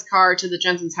dad's car to the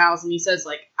Jensen's house, and he says,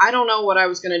 like, I don't know what I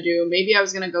was going to do. Maybe I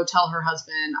was going to go tell her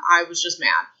husband. I was just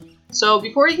mad. So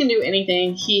before he can do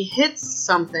anything, he hits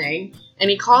something, and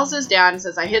he calls his dad and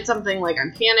says, I hit something, like,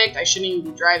 I'm panicked. I shouldn't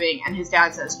even be driving. And his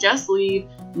dad says, just leave.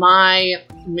 My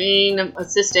main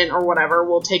assistant or whatever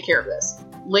will take care of this.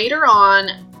 Later on,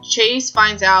 Chase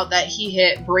finds out that he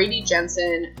hit Brady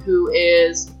Jensen, who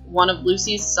is one of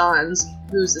Lucy's sons,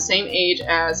 who's the same age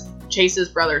as Chase's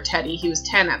brother Teddy. He was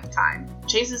 10 at the time.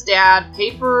 Chase's dad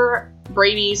paid for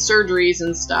Brady's surgeries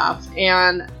and stuff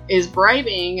and is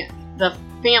bribing the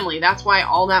family. That's why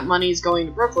all that money is going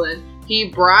to Brooklyn. He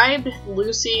bribed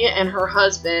Lucy and her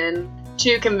husband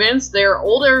to convince their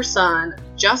older son,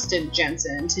 Justin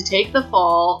Jensen, to take the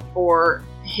fall for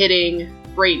hitting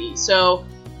Brady. So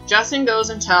Justin goes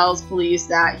and tells police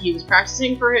that he was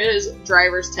practicing for his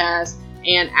driver's test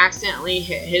and accidentally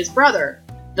hit his brother.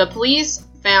 The police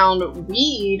found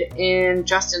weed in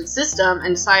Justin's system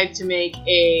and decided to make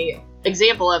an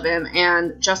example of him,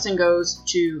 and Justin goes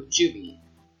to juvie.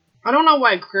 I don't know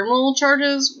why criminal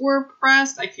charges were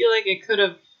pressed. I feel like it could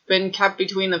have been kept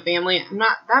between the family.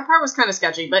 That part was kind of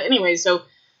sketchy, but anyway, so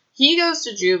he goes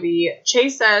to juvie.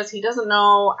 Chase says he doesn't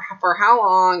know for how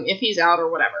long, if he's out or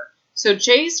whatever. So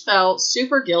Chase felt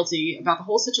super guilty about the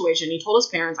whole situation. He told his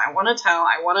parents, I want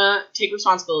to take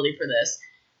responsibility for this.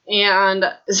 And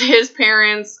his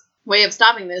parents' way of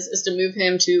stopping this is to move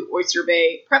him to Oyster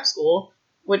Bay Prep School,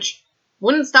 which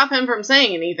wouldn't stop him from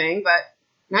saying anything, but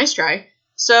nice try.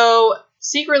 So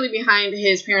secretly behind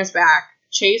his parents' back,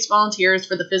 Chase volunteers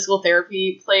for the physical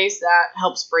therapy place that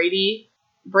helps Brady.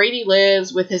 Brady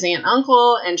lives with his aunt and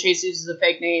uncle, and Chase uses a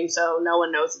fake name so no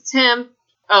one knows it's him.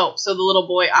 Oh, so the little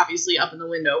boy obviously up in the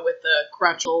window with the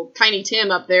crutch, little Tiny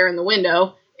Tim up there in the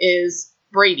window is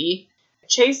Brady.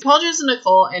 Chase apologizes to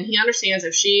Nicole, and he understands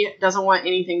if she doesn't want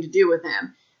anything to do with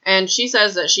him. And she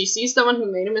says that she sees someone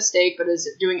who made a mistake but is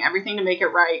doing everything to make it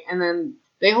right. And then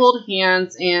they hold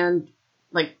hands and,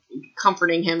 like,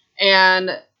 comforting him.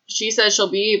 And she says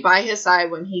she'll be by his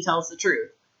side when he tells the truth.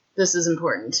 This is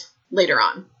important later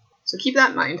on. So keep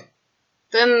that in mind.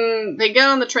 Then they get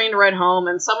on the train to ride home,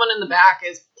 and someone in the back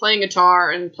is playing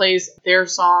guitar and plays their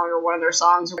song or one of their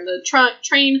songs. And the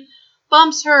train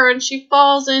bumps her, and she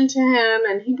falls into him,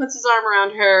 and he puts his arm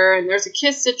around her, and there's a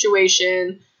kiss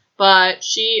situation, but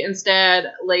she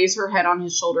instead lays her head on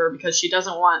his shoulder because she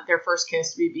doesn't want their first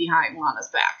kiss to be behind Lana's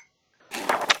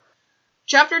back.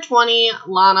 Chapter 20,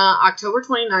 Lana, October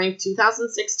 29th,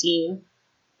 2016.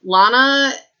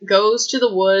 Lana goes to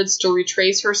the woods to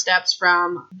retrace her steps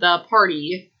from the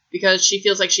party because she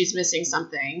feels like she's missing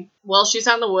something. While she's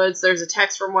out in the woods, there's a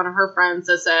text from one of her friends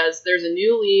that says there's a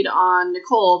new lead on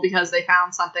Nicole because they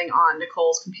found something on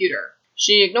Nicole's computer.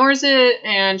 She ignores it,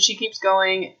 and she keeps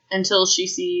going until she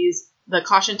sees the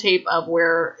caution tape of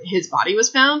where his body was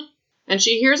found. And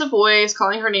she hears a voice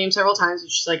calling her name several times,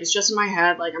 and she's like, it's just in my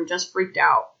head, like, I'm just freaked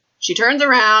out. She turns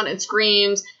around and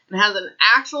screams and has an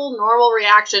actual normal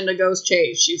reaction to Ghost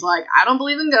Chase. She's like, I don't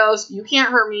believe in ghosts. You can't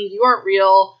hurt me. You aren't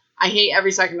real. I hate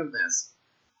every second of this.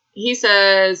 He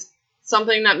says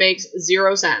something that makes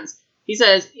zero sense. He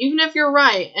says, even if you're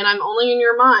right and I'm only in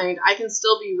your mind, I can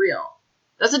still be real.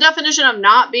 That's a definition of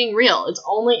not being real. It's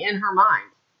only in her mind.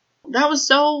 That was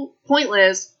so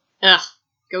pointless. Ugh,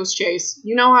 Ghost Chase.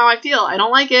 You know how I feel. I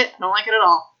don't like it. I don't like it at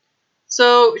all.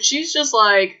 So she's just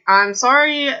like, I'm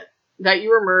sorry that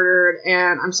you were murdered,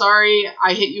 and I'm sorry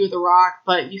I hit you with a rock,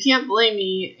 but you can't blame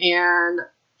me. And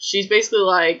she's basically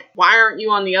like, why aren't you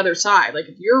on the other side? Like,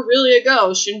 if you're really a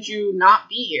ghost, shouldn't you not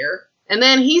be here? And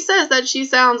then he says that she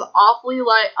sounds awfully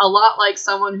like a lot like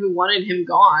someone who wanted him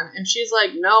gone. And she's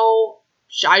like, no,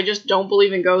 I just don't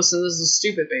believe in ghosts, and this is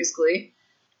stupid, basically.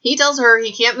 He tells her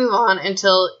he can't move on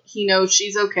until he knows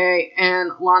she's okay and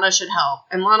Lana should help.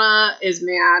 And Lana is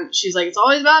mad. She's like, it's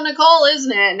always about Nicole,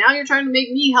 isn't it? Now you're trying to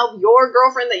make me help your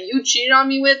girlfriend that you cheated on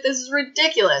me with? This is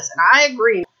ridiculous. And I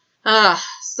agree.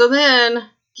 So then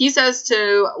he says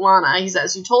to Lana, he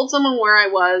says, you told someone where I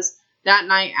was that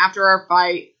night after our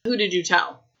fight. Who did you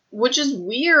tell? Which is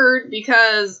weird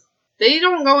because they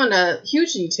don't go into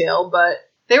huge detail, but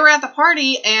they were at the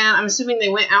party, and I'm assuming they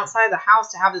went outside the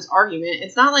house to have this argument.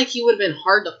 It's not like he would have been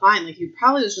hard to find. Like, he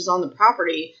probably was just on the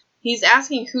property. He's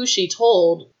asking who she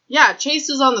told. Yeah, Chase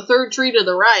is on the third tree to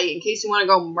the right in case you want to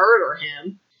go murder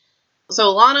him.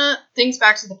 So Lana thinks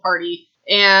back to the party,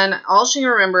 and all she can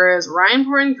remember is Ryan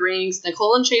pouring drinks,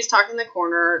 Nicole and Chase talking in the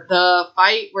corner, the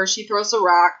fight where she throws the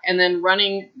rock, and then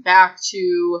running back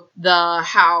to the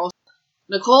house.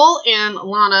 Nicole and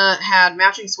Lana had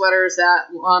matching sweaters that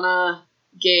Lana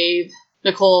gave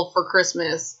Nicole for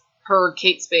Christmas, her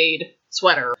Kate Spade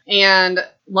sweater. And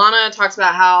Lana talks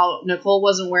about how Nicole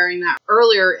wasn't wearing that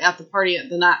earlier at the party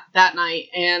that night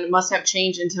and must have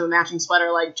changed into a matching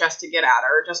sweater, like just to get at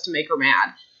her, just to make her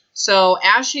mad. So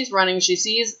as she's running, she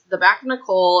sees the back of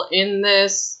Nicole in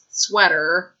this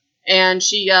sweater, And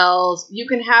she yells, "You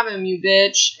can have him, you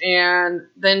bitch." And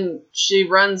then she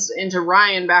runs into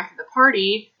Ryan back at the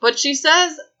party. But she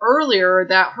says earlier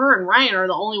that her and Ryan are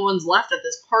the only ones left at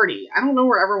this party. I don't know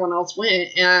where everyone else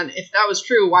went. And if that was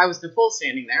true, why was Nicole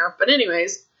standing there? But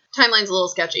anyways, timeline's a little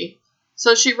sketchy.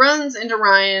 So she runs into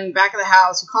Ryan back at the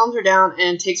house, who calms her down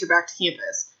and takes her back to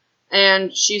campus.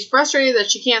 And she's frustrated that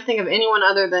she can't think of anyone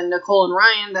other than Nicole and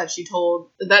Ryan that she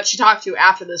talked to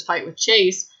after this fight with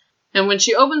Chase. And when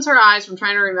she opens her eyes from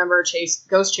trying to remember,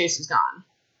 Ghost Chase is gone.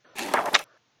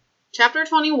 Chapter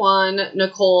 21,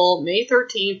 Nicole, May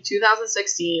 13th,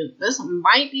 2016. This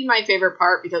might be my favorite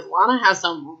part because Lana has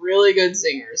some really good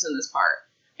singers in this part.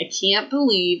 I can't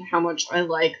believe how much I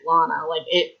like Lana. Like,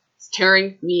 it's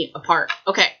tearing me apart.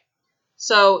 Okay,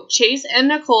 so Chase and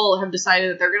Nicole have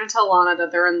decided that they're going to tell Lana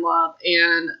that they're in love,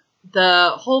 and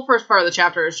the whole first part of the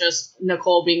chapter is just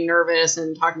Nicole being nervous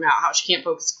and talking about how she can't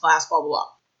focus in class, blah, blah, blah.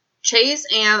 Chase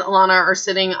and Lana are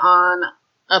sitting on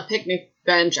a picnic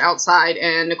bench outside,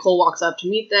 and Nicole walks up to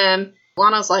meet them.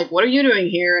 Lana's like, "What are you doing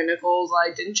here?" And Nicole's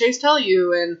like, "Didn't Chase tell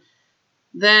you?" And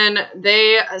then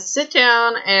they sit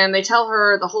down and they tell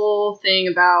her the whole thing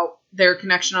about their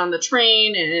connection on the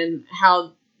train and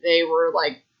how they were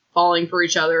like falling for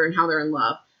each other and how they're in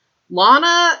love.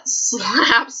 Lana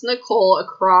slaps Nicole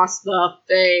across the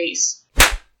face.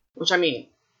 Which, I mean,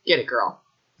 get it, girl.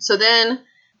 So then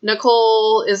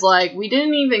Nicole is like, "We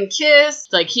didn't even kiss.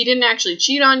 Like, he didn't actually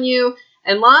cheat on you."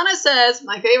 And Lana says,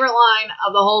 my favorite line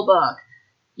of the whole book,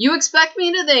 "You expect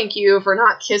me to thank you for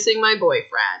not kissing my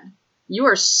boyfriend." You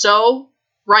are so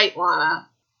right, Lana.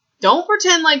 Don't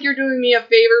pretend like you're doing me a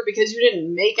favor because you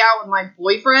didn't make out with my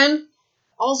boyfriend.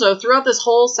 Also, throughout this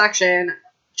whole section,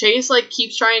 Chase, like,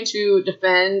 keeps trying to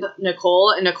defend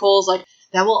Nicole, and Nicole's like,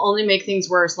 "That will only make things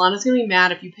worse. Lana's gonna be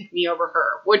mad if you pick me over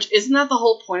her." Which, isn't that the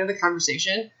whole point of the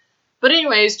conversation? But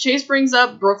anyways, Chase brings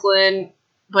up Brooklyn,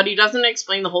 but he doesn't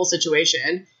explain the whole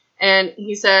situation. And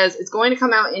he says it's going to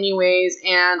come out anyways,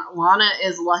 and Lana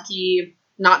is lucky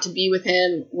not to be with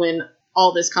him when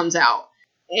all this comes out.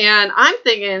 And I'm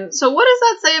thinking, so what does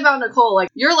that say about Nicole? Like,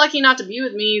 you're lucky not to be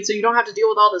with me, so you don't have to deal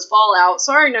with all this fallout.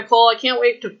 Sorry, Nicole, I can't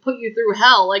wait to put you through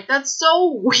hell. Like, that's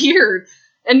so weird.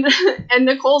 And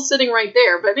Nicole's sitting right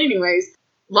there. But anyways,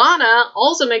 Lana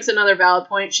also makes another valid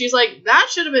point. She's like, that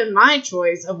should have been my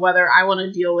choice of whether I want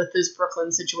to deal with this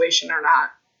Brooklyn situation or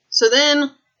not. So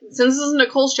then, since this is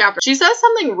Nicole's chapter, she says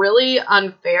something really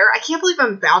unfair. I can't believe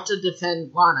I'm about to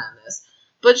defend Lana in this.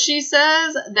 But she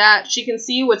says that she can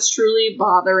see what's truly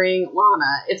bothering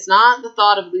Lana. It's not the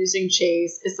thought of losing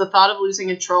Chase. It's the thought of losing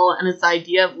control, and it's the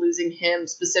idea of losing him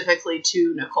specifically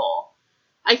to Nicole.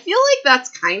 I feel like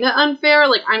that's kind of unfair.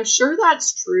 Like, I'm sure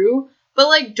that's true. But,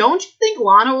 like, don't you think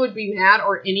Lana would be mad,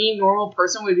 or any normal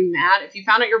person would be mad, if you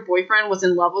found out your boyfriend was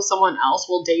in love with someone else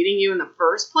while dating you in the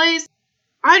first place?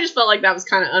 I just felt like that was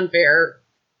kind of unfair.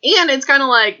 And it's kind of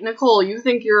like, Nicole, you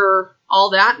think you're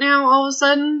all that now all of a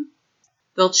sudden?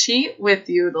 They'll cheat with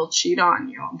you. They'll cheat on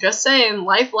you. I'm just saying,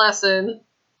 life lesson.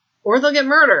 Or they'll get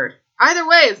murdered. Either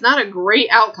way, it's not a great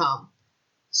outcome.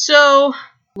 So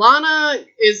Lana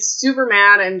is super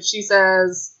mad, and she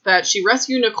says that she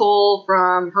rescued Nicole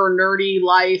from her nerdy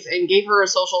life and gave her a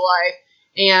social life,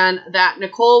 and that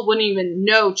Nicole wouldn't even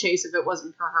know Chase if it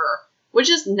wasn't for her. Which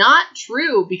is not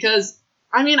true, because,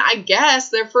 I mean, I guess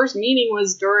their first meeting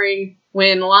was during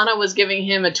when Lana was giving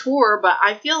him a tour, but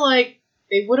I feel like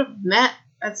they would have met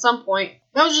at some point.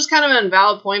 That was just kind of an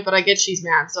invalid point, but I get she's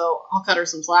mad, so I'll cut her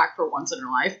some slack for once in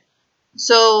her life.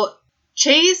 So,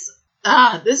 Chase,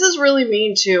 this is really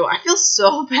mean too. I feel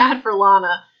so bad for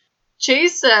Lana.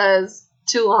 Chase says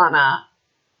to Lana,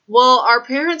 "Well, our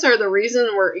parents are the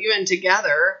reason we're even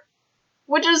together."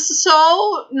 Which is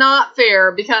so not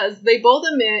fair, because they both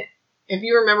admit, if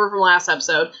you remember from last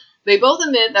episode, they both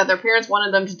admit that their parents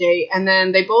wanted them to date, and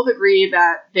then they both agree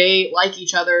that they like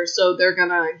each other, so they're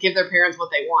gonna give their parents what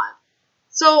they want.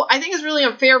 So I think it's really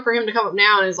unfair for him to come up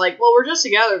now and is like, "Well, we're just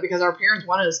together because our parents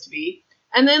wanted us to be."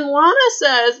 And then Lana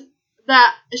says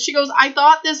that, she goes, "I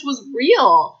thought this was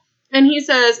real." And he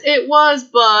says, "It was,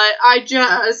 but I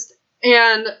just..."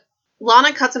 And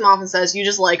Lana cuts him off and says, "You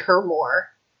just like her more."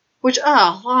 Which,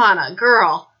 oh, Lana,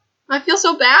 girl, I feel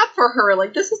so bad for her.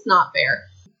 Like, this is not fair.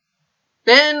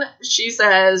 Then she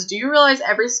says, "Do you realize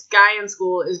every guy in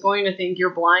school is going to think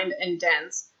you're blind and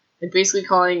dense?" And basically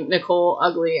calling Nicole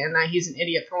ugly and that he's an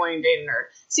idiot for wanting to date a nerd.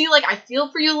 See, like, I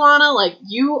feel for you, Lana. Like,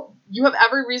 you have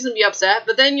every reason to be upset,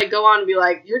 but then you go on and be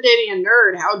like, "You're dating a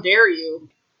nerd. How dare you?"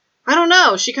 I don't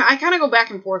know. I kind of go back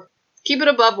and forth. Keep it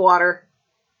above water.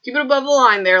 Keep it above the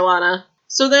line there, Lana.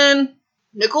 So then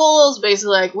Nicole's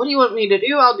basically like, "What do you want me to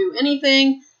do? I'll do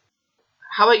anything."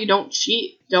 how about you don't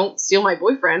cheat? Don't steal my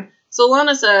boyfriend. So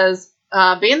Lana says,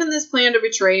 abandon this plan to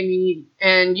betray me,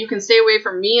 and you can stay away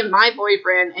from me and my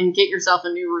boyfriend and get yourself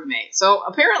a new roommate. So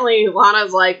apparently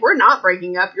Lana's like, we're not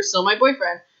breaking up. You're still my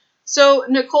boyfriend. So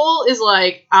Nicole is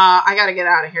like, I gotta get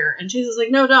out of here. And Chase is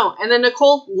like, no, don't. And then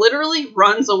Nicole literally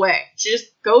runs away. She just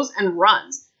goes and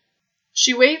runs.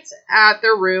 She waits at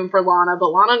their room for Lana,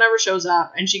 but Lana never shows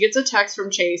up. And she gets a text from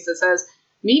Chase that says,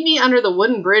 meet me under the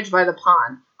wooden bridge by the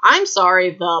pond. I'm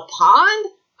sorry, the pond?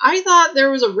 I thought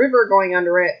there was a river going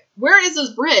under it. Where is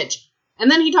this bridge? And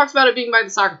then he talks about it being by the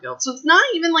soccer field. So it's not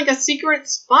even like a secret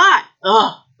spot.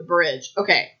 Ugh, the bridge.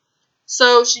 Okay.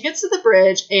 So she gets to the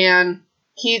bridge and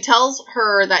he tells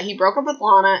her that he broke up with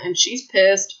Lana and she's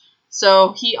pissed.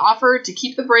 So he offered to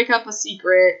keep the breakup a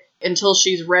secret until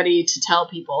she's ready to tell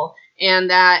people.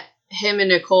 And that him and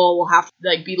Nicole will have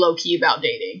to be low-key about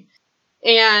dating.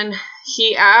 And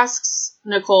he asks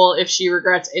Nicole if she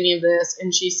regrets any of this.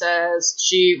 And she says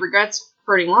she regrets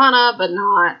hurting Lana, but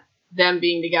not them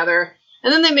being together.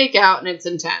 And then they make out and it's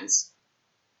intense.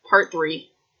 Part 3.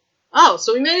 Oh,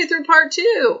 so we made it through part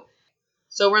 2.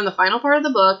 So we're in the final part of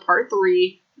the book. Part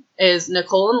 3 is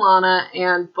Nicole and Lana,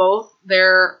 and both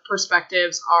their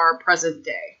perspectives are present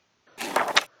day.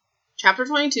 Chapter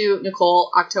 22,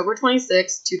 Nicole, October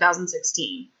 26,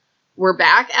 2016. We're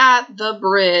back at the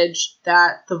bridge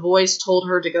that the voice told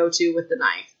her to go to with the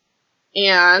knife.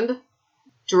 And,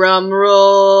 drum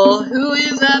roll, who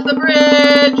is at the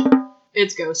bridge?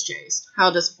 It's Ghost Chase.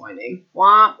 How disappointing.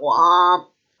 Womp womp.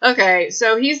 Okay,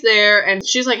 so he's there, and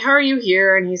she's like, how are you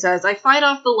here? And he says, I fight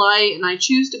off the light, and I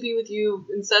choose to be with you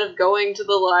instead of going to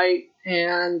the light,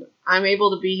 and I'm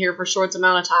able to be here for a short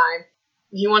amount of time.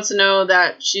 He wants to know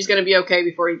that she's going to be okay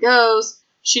before he goes.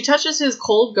 She touches his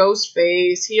cold ghost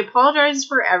face. He apologizes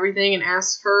for everything and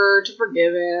asks her to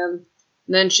forgive him.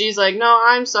 And then she's like, no,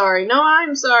 I'm sorry. No,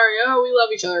 I'm sorry. Oh, we love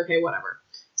each other. Okay, whatever.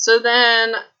 So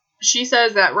then she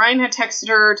says that Ryan had texted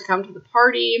her to come to the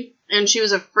party, and she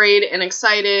was afraid and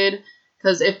excited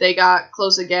because if they got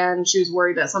close again, she was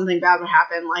worried that something bad would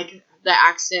happen, like the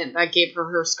accident that gave her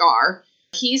her scar.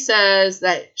 He says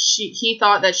that he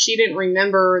thought that she didn't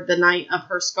remember the night of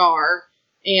her scar,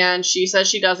 and she says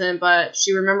she doesn't, but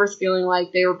she remembers feeling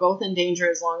like they were both in danger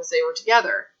as long as they were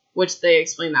together, which they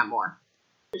explain that more.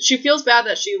 She feels bad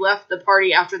that she left the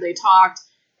party after they talked,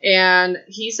 and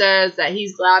he says that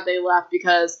he's glad they left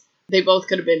because they both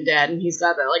could have been dead, and he's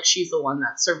glad that she's the one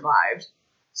that survived.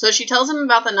 So she tells him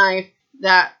about the knife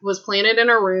that was planted in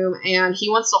her room, and he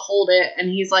wants to hold it, and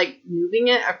he's moving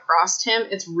it across him.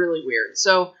 It's really weird.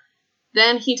 So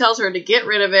then he tells her to get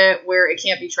rid of it where it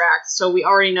can't be tracked. So we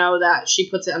already know that she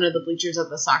puts it under the bleachers of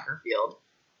the soccer field,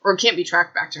 or it can't be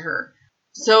tracked back to her.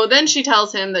 So then she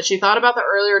tells him that she thought about the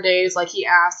earlier days like he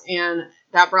asked, and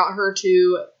that brought her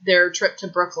to their trip to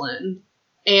Brooklyn,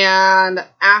 and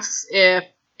asks if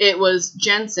it was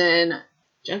Jensen.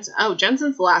 Oh,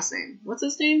 Jensen's the last name. What's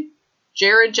his name?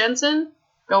 Jared Jensen?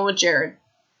 Going with Jared.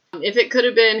 If it could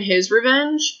have been his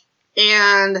revenge.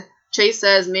 And Chase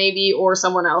says maybe, or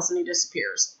someone else, and he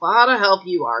disappears. A lot of help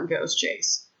you are, Ghost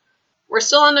Chase. We're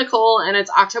still on Nicole, and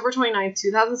it's October 29th,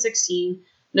 2016.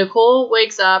 Nicole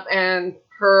wakes up, and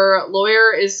her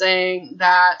lawyer is saying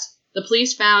that the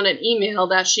police found an email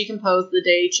that she composed the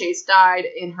day Chase died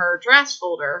in her drafts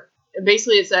folder.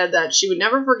 Basically, it said that she would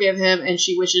never forgive him and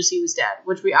she wishes he was dead,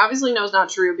 which we obviously know is not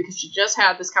true because she just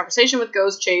had this conversation with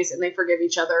Ghost Chase and they forgive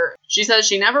each other. She says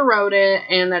she never wrote it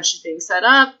and that she's being set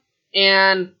up,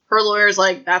 and her lawyer's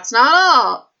like, that's not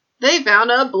all. They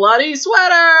found a bloody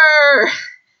sweater!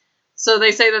 So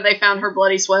they say that they found her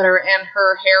bloody sweater and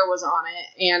her hair was on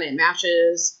it and it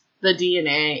matches the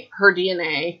DNA, her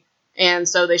DNA, and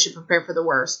so they should prepare for the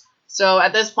worst. So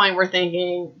at this point, we're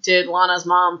thinking, did Lana's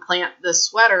mom plant this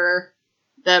sweater,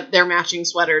 that they're matching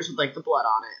sweaters with the blood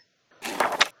on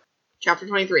it? Chapter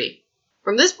 23.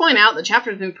 From this point out, the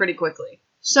chapters move pretty quickly.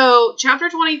 So chapter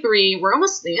 23, we're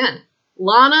almost at the end.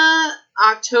 Lana,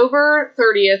 October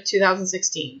 30th,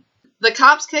 2016. The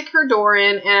cops kick her door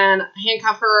in and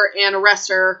handcuff her and arrest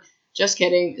her. Just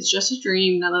kidding. It's just a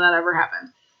dream. None of that ever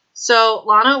happened. So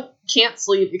Lana can't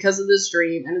sleep because of this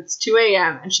dream, and it's 2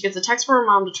 a.m., and she gets a text from her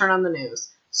mom to turn on the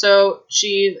news. So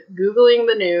she's Googling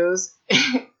the news,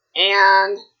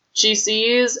 and she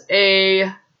sees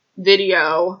a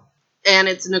video, and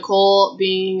it's Nicole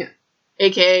being,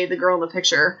 aka the girl in the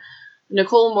picture,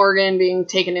 Nicole Morgan being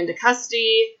taken into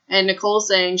custody, and Nicole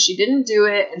saying she didn't do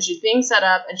it, and she's being set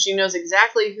up, and she knows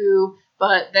exactly who,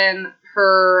 but then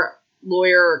her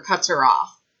lawyer cuts her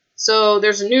off. So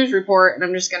there's a news report, and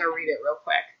I'm just going to read it real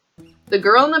quick. The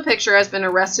girl in the picture has been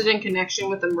arrested in connection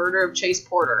with the murder of Chase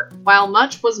Porter. While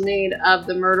much was made of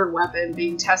the murdered weapon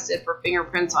being tested for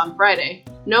fingerprints on Friday,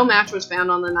 no match was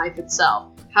found on the knife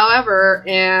itself. However,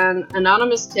 an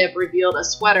anonymous tip revealed a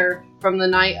sweater from the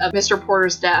night of Mr.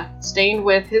 Porter's death, stained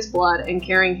with his blood and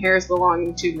carrying hairs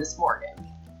belonging to Miss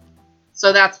Morgan.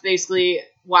 So that's basically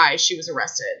why she was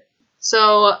arrested.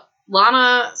 So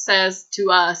Lana says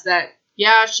to us that,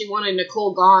 yeah, she wanted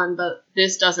Nicole gone, but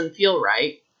this doesn't feel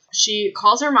right. She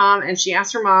calls her mom and she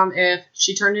asks her mom if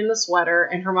she turned in the sweater,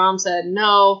 and her mom said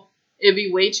no, it'd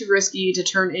be way too risky to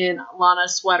turn in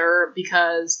Lana's sweater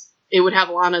because it would have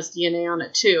Lana's DNA on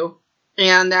it too,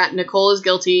 and that Nicole is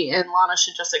guilty and Lana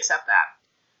should just accept that.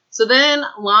 So then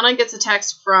Lana gets a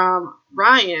text from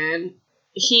Ryan.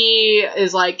 He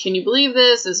is like, can you believe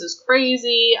this? This is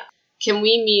crazy. Can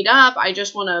we meet up? I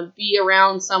just want to be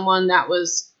around someone that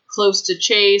was close to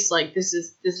Chase. Like, this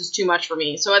is too much for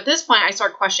me. So at this point, I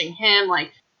start questioning him.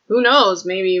 Like, who knows?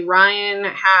 Maybe Ryan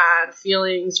had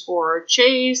feelings for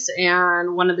Chase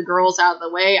and one of the girls out of the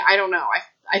way. I don't know.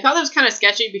 I thought that was kind of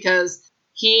sketchy because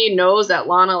he knows that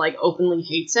Lana, like, openly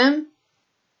hates him.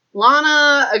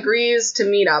 Lana agrees to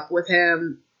meet up with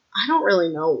him. I don't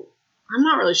really know. I'm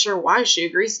not really sure why she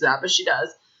agrees to that, but she does.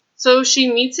 So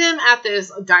she meets him at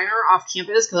this diner off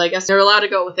campus, because I guess they're allowed to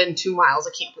go within 2 miles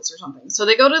of campus or something. So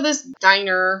they go to this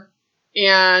diner,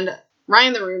 and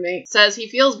Ryan, the roommate, says he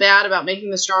feels bad about making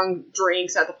the strong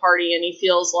drinks at the party, and he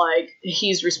feels like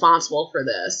he's responsible for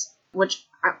this. Which,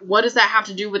 what does that have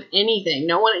to do with anything?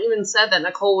 No one even said that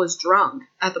Nicole was drunk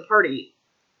at the party.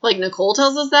 Like, Nicole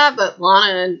tells us that, but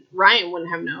Lana and Ryan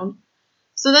wouldn't have known.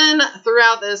 So then,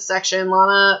 throughout this section,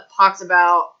 Lana talks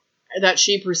about that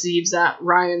she perceives that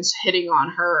Ryan's hitting on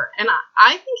her. And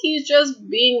I think he's just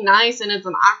being nice, and it's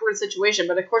an awkward situation.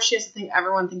 But of course, she has to think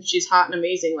everyone thinks she's hot and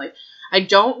amazing. Like, I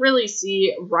don't really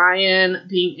see Ryan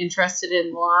being interested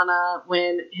in Lana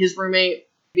when his roommate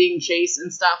being Chase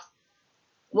and stuff.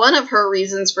 One of her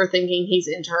reasons for thinking he's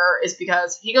into her is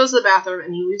because he goes to the bathroom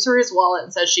and he leaves her his wallet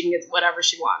and says she can get whatever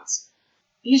she wants.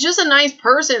 He's just a nice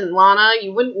person, Lana.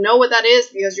 You wouldn't know what that is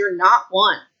because you're not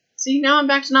one. See, now I'm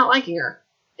back to not liking her.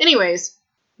 Anyways,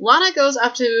 Lana goes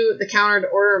up to the counter to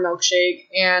order a milkshake,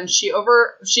 and she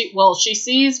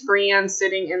sees Brienne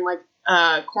sitting in like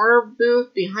a corner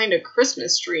booth behind a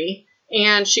Christmas tree,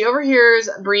 and she overhears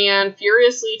Brienne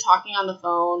furiously talking on the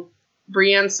phone.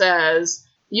 Brienne says,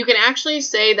 "You can actually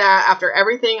say that after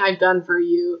everything I've done for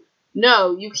you.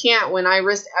 No, you can't when I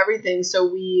risked everything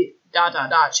so we ...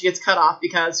 She gets cut off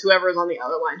because whoever's on the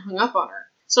other line hung up on her.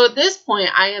 So at this point,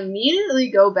 I immediately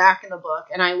go back in the book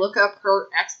and I look up her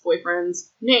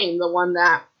ex-boyfriend's name, the one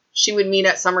that she would meet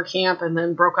at summer camp and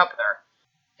then broke up with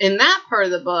her. In that part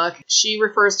of the book, she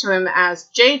refers to him as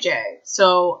JJ.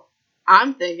 So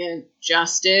I'm thinking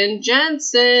Justin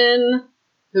Jensen,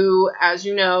 who, as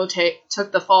you know,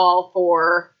 took the fall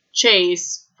for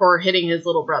Chase for hitting his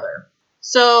little brother.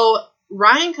 So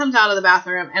Ryan comes out of the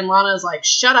bathroom and Lana's like,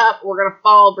 shut up, we're going to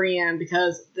follow Brienne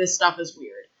because this stuff is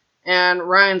weird. And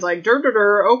Ryan's like,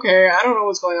 okay, I don't know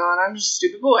what's going on. I'm just a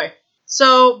stupid boy.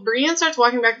 So Brienne starts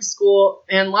walking back to school,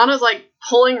 and Lana's like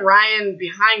pulling Ryan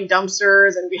behind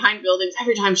dumpsters and behind buildings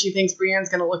every time she thinks Brienne's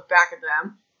going to look back at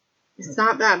them. It's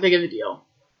not that big of a deal.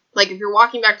 Like, if you're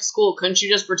walking back to school, couldn't you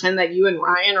just pretend that you and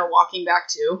Ryan are walking back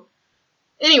too?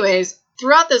 Anyways,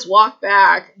 throughout this walk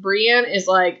back, Brienne is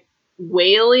like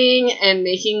wailing and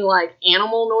making like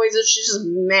animal noises. She's just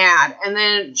mad. And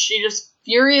then she just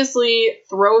furiously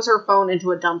throws her phone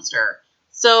into a dumpster.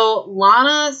 So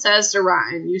Lana says to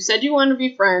Ryan, you said you wanted to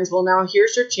be friends. Well, now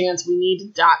here's your chance. We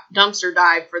need to dumpster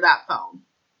dive for that phone.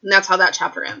 And that's how that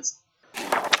chapter ends.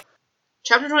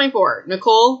 Chapter 24,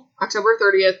 Nicole, October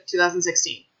 30th,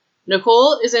 2016.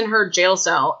 Nicole is in her jail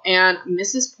cell, and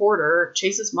Mrs. Porter,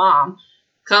 Chase's mom,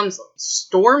 comes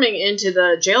storming into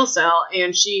the jail cell,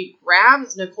 and she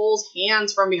grabs Nicole's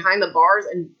hands from behind the bars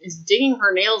and is digging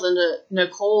her nails into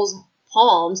Nicole's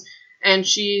palms, and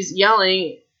she's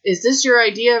yelling, is this your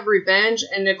idea of revenge?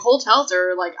 And Nicole tells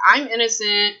her, like, I'm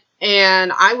innocent,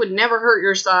 and I would never hurt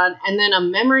your son. And then a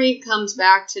memory comes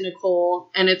back to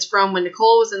Nicole, and it's from when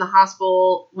Nicole was in the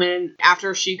hospital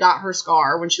after she got her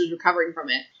scar, when she was recovering from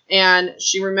it. And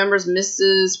she remembers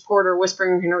Mrs. Porter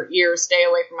whispering in her ear, stay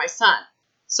away from my son.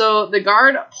 So the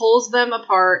guard pulls them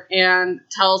apart and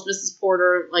tells Mrs.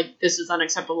 Porter, like, this is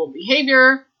unacceptable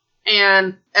behavior,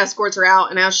 and escorts her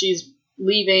out. And as she's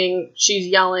leaving, she's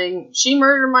yelling, she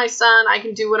murdered my son, I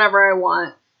can do whatever I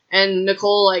want. And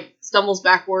Nicole, like, stumbles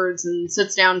backwards and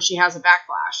sits down, and she has a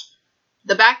backflash.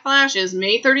 The backflash is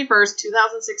May 31st,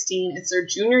 2016. It's their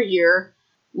junior year.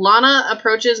 Lana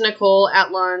approaches Nicole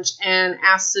at lunch and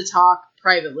asks to talk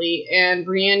privately, and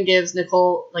Brienne gives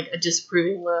Nicole like a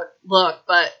disapproving look,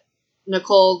 but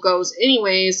Nicole goes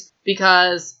anyways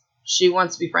because she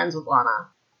wants to be friends with Lana.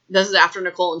 This is after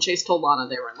Nicole and Chase told Lana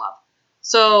they were in love.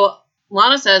 So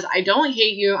Lana says, I don't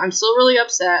hate you. I'm still really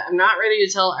upset. I'm not ready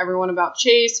to tell everyone about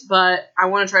Chase, but I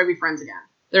want to try to be friends again.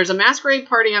 There's a masquerade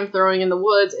party I'm throwing in the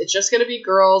woods. It's just going to be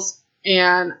girls,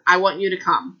 and I want you to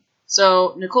come.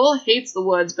 So Nicole hates the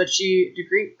woods, but she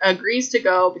agrees to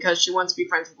go because she wants to be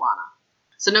friends with Lana.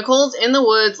 So Nicole's in the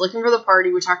woods looking for the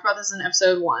party. We talked about this in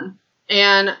episode 1.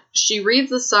 And she reads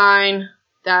the sign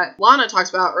that Lana talks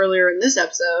about earlier in this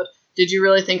episode. Did you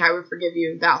really think I would forgive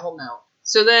you? That whole note.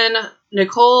 So then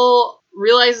Nicole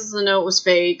realizes the note was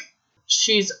fake.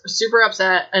 She's super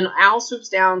upset. An owl swoops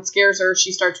down, scares her.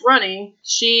 She starts running.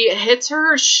 She hits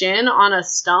her shin on a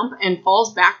stump and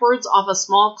falls backwards off a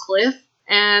small cliff.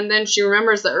 And then she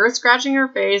remembers the earth scratching her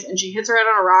face, and she hits her head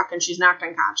on a rock, and she's knocked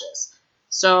unconscious.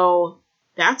 So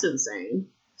that's insane.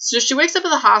 So she wakes up at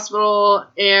the hospital,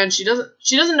 and she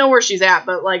doesn't know where she's at,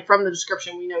 but like from the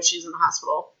description, we know she's in the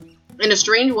hospital. And a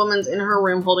strange woman's in her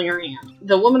room holding her hand.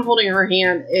 The woman holding her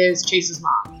hand is Chase's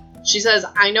mom. She says,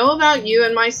 I know about you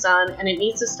and my son, and it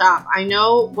needs to stop. I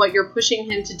know what you're pushing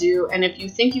him to do, and if you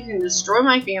think you can destroy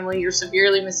my family, you're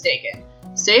severely mistaken.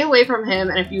 Stay away from him,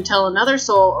 and if you tell another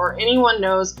soul or anyone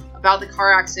knows about the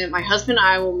car accident, my husband and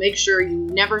I will make sure you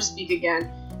never speak again.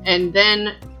 And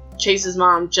then Chase's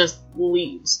mom just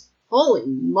leaves. Holy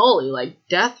moly, like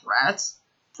death threats.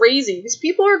 Crazy. These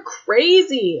people are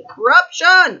crazy.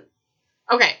 Corruption.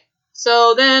 Okay,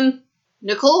 so then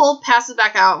Nicole passes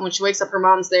back out, and when she wakes up, her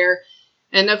mom's there,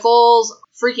 and Nicole's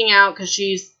freaking out because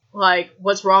she's like,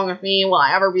 what's wrong with me? Will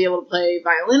I ever be able to play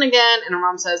violin again? And her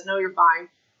mom says, no, you're fine.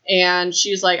 And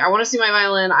she's like, I want to see my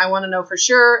violin. I want to know for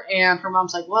sure. And her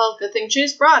mom's like, well, good thing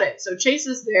Chase brought it. So Chase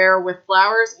is there with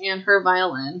flowers and her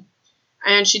violin.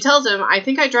 And she tells him, I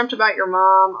think I dreamt about your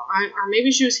mom, or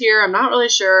maybe she was here. I'm not really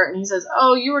sure. And he says,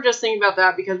 oh, you were just thinking about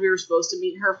that because we were supposed to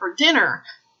meet her for dinner.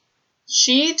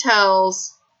 She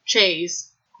tells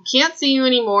Chase, I can't see you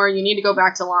anymore. You need to go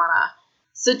back to Lana.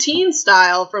 Satine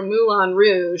style from Moulin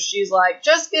Rouge. She's like,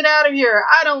 just get out of here.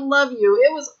 I don't love you.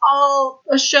 It was all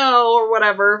a show or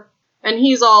whatever. And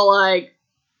he's all like,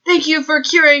 thank you for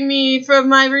curing me from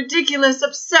my ridiculous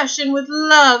obsession with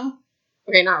love.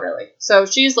 Okay, not really. So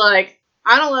she's like,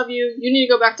 I don't love you. You need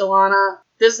to go back to Lana.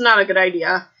 This is not a good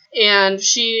idea. And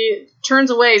she turns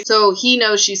away so he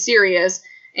knows she's serious.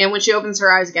 And when she opens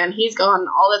her eyes again, he's gone.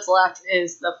 All that's left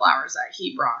is the flowers that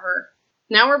he brought her.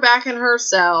 Now we're back in her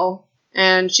cell.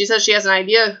 And she says she has an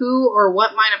idea who or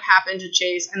what might have happened to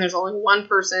Chase, and there's only one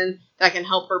person that can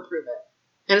help her prove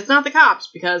it. And it's not the cops,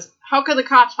 because how could the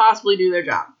cops possibly do their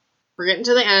job? We're getting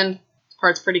to the end. This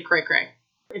part's pretty cray-cray.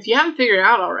 If you haven't figured it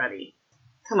out already,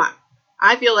 come on.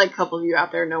 I feel like a couple of you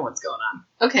out there know what's going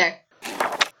on. Okay.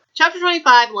 Chapter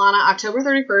 25, Lana, October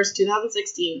 31st,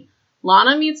 2016.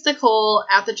 Lana meets Nicole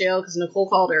at the jail because Nicole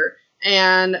called her,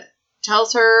 and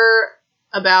tells her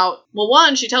about, well,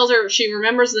 one, she tells her she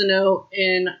remembers the note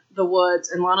in the woods,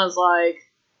 and Lana's like,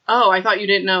 oh, I thought you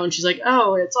didn't know, and she's like,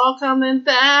 oh, it's all coming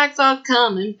back, it's all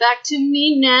coming back to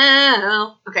me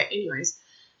now. Okay, anyways,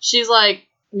 she's like,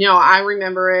 you know, I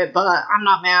remember it, but I'm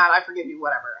not mad, I forgive you,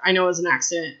 whatever. I know it was an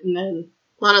accident. And then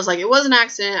Lana's like, it was an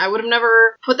accident, I would have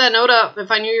never put that note up if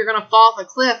I knew you were gonna fall off a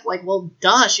cliff. Like, well,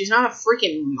 duh, she's not a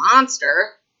freaking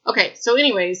monster. Okay, so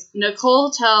anyways,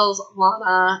 Nicole tells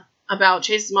Lana about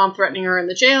Chase's mom threatening her in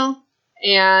the jail,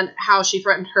 and how she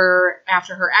threatened her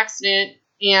after her accident.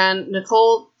 And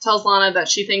Nicole tells Lana that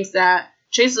she thinks that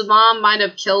Chase's mom might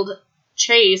have killed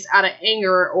Chase out of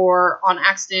anger or on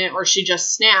accident, or she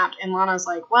just snapped. And Lana's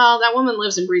like, well, that woman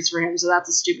lives and breathes for him, so that's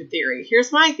a stupid theory.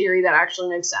 Here's my theory that actually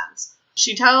makes sense.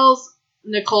 She tells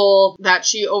Nicole that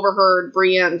she overheard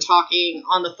Brienne talking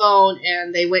on the phone,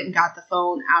 and they went and got the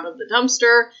phone out of the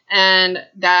dumpster, and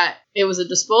that it was a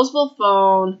disposable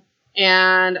phone.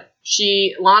 And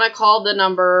Lana called the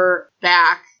number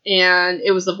back, and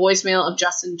it was the voicemail of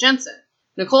Justin Jensen.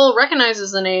 Nicole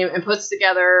recognizes the name and puts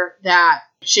together that,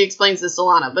 she explains this to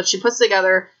Lana, but she puts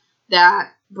together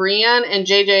that Brienne and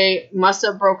JJ must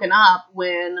have broken up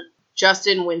when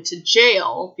Justin went to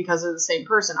jail, because they're the same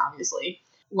person, obviously.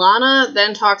 Lana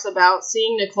then talks about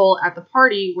seeing Nicole at the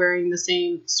party wearing the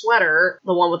same sweater,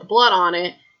 the one with the blood on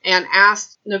it, and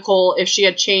asked Nicole if she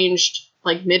had changed,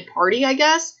 like, mid-party, I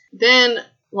guess. Then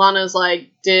Lana's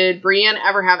like, did Brienne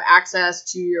ever have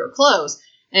access to your clothes?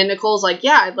 And Nicole's like,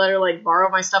 yeah, I'd let her, like, borrow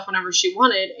my stuff whenever she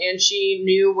wanted, and she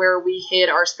knew where we hid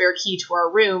our spare key to our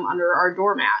room under our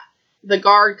doormat. The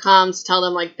guard comes to tell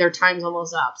them, like, their time's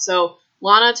almost up. So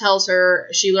Lana tells her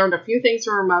she learned a few things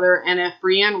from her mother, and if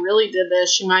Brienne really did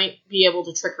this, she might be able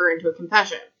to trick her into a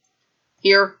confession.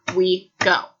 Here we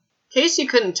go. In case you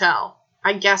couldn't tell,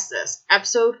 I guessed this.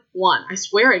 Episode 1. I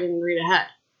swear I didn't read ahead.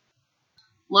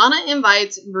 Lana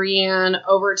invites Brienne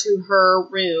over to her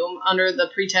room under the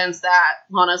pretense that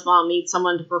Lana's mom needs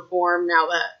someone to perform now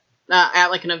that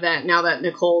at like an event now that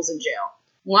Nicole's in jail.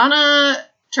 Lana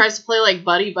tries to play like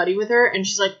buddy-buddy with her, and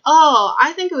she's like, oh,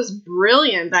 I think it was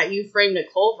brilliant that you framed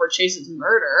Nicole for Chase's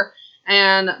murder.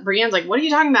 And Brienne's like, what are you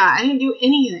talking about? I didn't do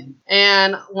anything.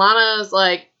 And Lana's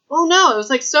like, well, no, it was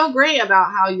like so great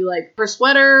about how you like her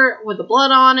sweater with the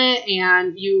blood on it,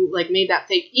 and you like made that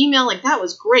fake email. Like, that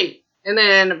was great. And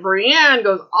then Brienne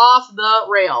goes off the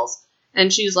rails.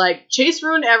 And she's like, Chase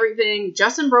ruined everything.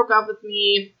 Justin broke up with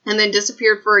me and then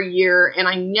disappeared for a year, and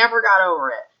I never got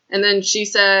over it. And then she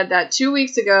said that 2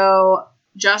 weeks ago,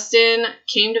 Justin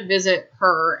came to visit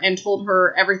her and told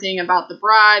her everything about the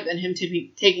bribe and him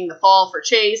taking the fall for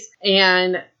Chase.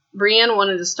 And Brienne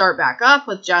wanted to start back up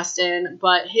with Justin,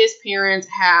 but his parents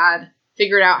had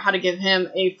figured out how to give him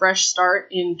a fresh start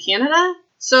in Canada.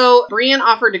 So Brienne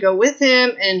offered to go with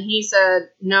him, and he said,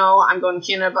 no, I'm going to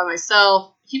Canada by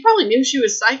myself. He probably knew she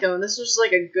was psycho, and this was just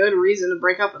like a good reason to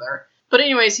break up with her. But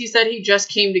anyways, he said he just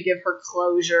came to give her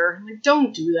closure. Like,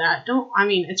 don't do that.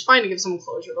 It's fine to give someone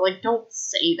closure, but like, don't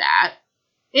say that.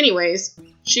 Anyways,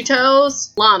 she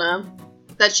tells Lana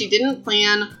that she didn't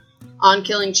plan on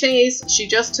killing Chase. She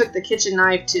just took the kitchen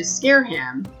knife to scare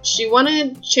him. She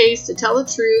wanted Chase to tell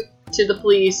the truth to the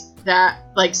police that,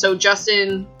 like, so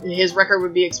Justin, his record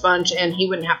would be expunged and he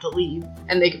wouldn't have to leave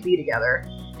and they could be together.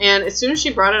 And as soon as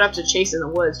she brought it up to Chase in the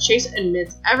woods, Chase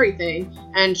admits everything,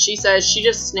 and she says she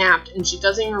just snapped and she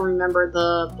doesn't even remember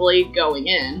the blade going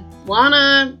in.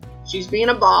 Lana, she's being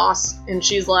a boss, and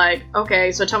she's like,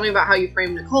 okay, so tell me about how you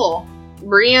framed Nicole.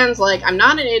 Brienne's like, I'm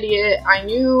not an idiot. I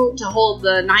knew to hold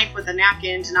the knife with a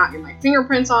napkin to not get my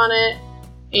fingerprints on it.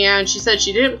 And she said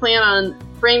she didn't plan on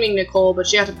framing Nicole, but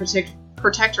she had to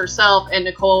protect herself, and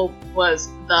Nicole was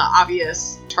the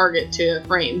obvious target to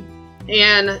frame.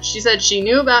 And she said she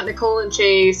knew about Nicole and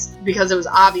Chase because it was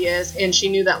obvious, and she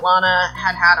knew that Lana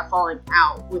had a falling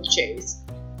out with Chase.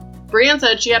 Brienne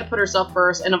said she had to put herself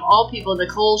first, and of all people,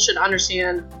 Nicole should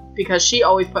understand because she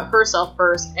always put herself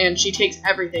first, and she takes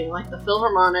everything, like the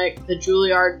Philharmonic, the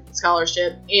Juilliard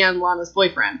scholarship, and Lana's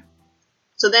boyfriend.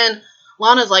 So then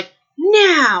Lana's like,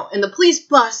 now! And the police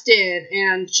bust in,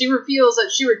 and she reveals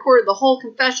that she recorded the whole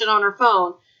confession on her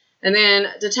phone. And then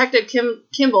Detective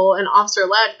Kimball and Officer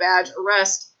Ladgebadge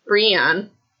arrest Brienne.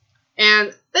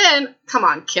 And then, come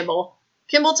on, Kimball.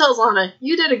 Kimball tells Lana,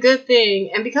 you did a good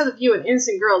thing, and because of you, an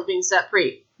innocent girl is being set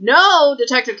free. No,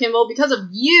 Detective Kimball, because of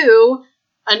you,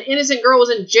 an innocent girl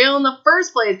was in jail in the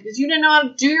first place because you didn't know how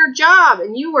to do your job,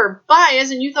 and you were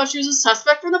biased, and you thought she was a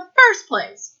suspect from the first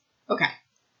place. Okay,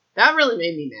 that really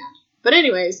made me mad. But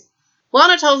anyways,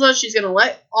 Lana tells us she's going to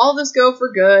let all this go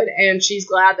for good, and she's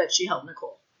glad that she helped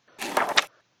Nicole.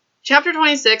 Chapter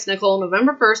 26, Nicole,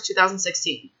 November 1st,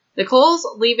 2016. Nicole's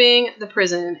leaving the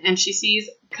prison, and she sees,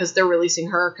 because they're releasing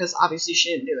her, because obviously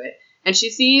she didn't do it, and she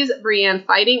sees Brienne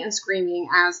fighting and screaming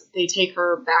as they take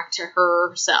her back to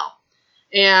her cell.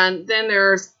 And then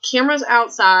there's cameras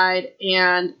outside,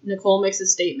 and Nicole makes a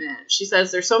statement. She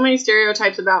says, there's so many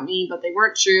stereotypes about me, but they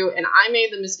weren't true, and I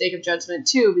made the mistake of judgment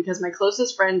too, because my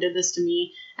closest friend did this to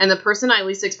me, and the person I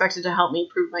least expected to help me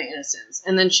proved my innocence.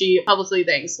 And then she publicly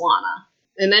thanks Lana.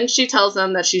 And then she tells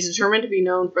them that she's determined to be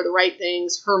known for the right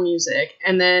things, her music.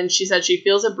 And then she said she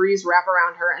feels a breeze wrap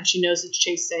around her, and she knows it's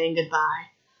Chase saying goodbye.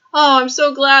 Oh, I'm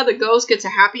so glad the ghost gets a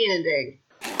happy ending.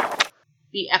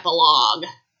 The epilogue.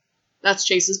 That's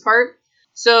Chase's part.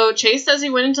 So Chase says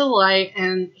he went into the light,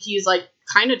 and he's like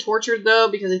kind of tortured though,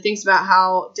 because he thinks about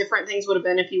how different things would have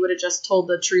been if he would have just told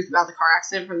the truth about the car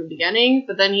accident from the beginning.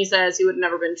 But then he says he would have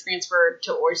never been transferred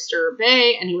to Oyster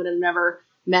Bay, and he would have never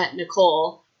met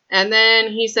Nicole. And then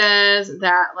he says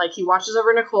that, like, he watches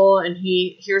over Nicole and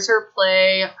he hears her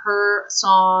play her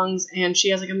songs, and she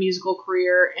has, like, a musical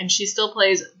career, and she still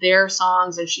plays their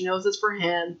songs, and she knows it's for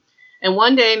him. And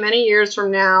one day, many years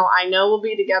from now, I know we'll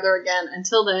be together again.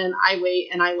 Until then, I wait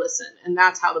and I listen. And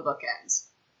that's how the book ends.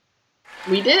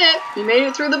 We did it. We made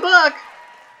it through the book.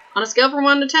 On a scale from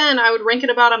 1 to 10, I would rank it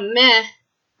about a meh.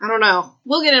 I don't know.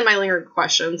 We'll get into my lingering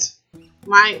questions.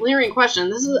 My lingering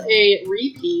question, this is a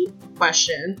repeat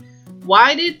question.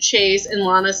 Why did Chase and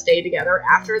Lana stay together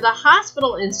after the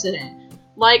hospital incident?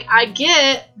 Like, I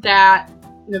get that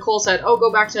Nicole said, oh,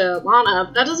 go back to Lana,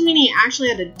 but that doesn't mean he actually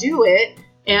had to do it.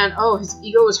 And, oh, his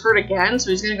ego was hurt again, so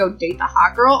he's going to go date the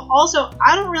hot girl. Also,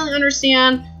 I don't really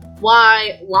understand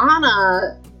why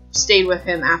Lana stayed with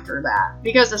him after that.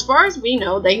 Because as far as we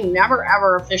know, they never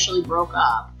ever officially broke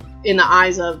up in the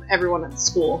eyes of everyone at the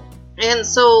school. And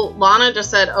so Lana just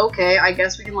said, okay, I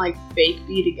guess we can like fake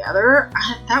be together.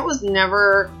 That was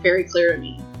never very clear to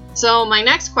me. So my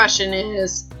next question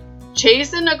is,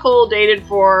 Chase and Nicole dated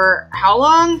for how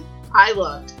long? I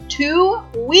looked. 2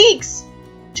 weeks.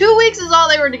 2 weeks is all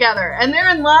they were together. And they're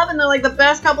in love and they're like the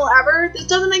best couple ever? This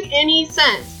doesn't make any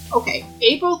sense. Okay,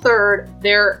 April 3rd,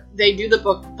 they do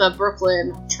the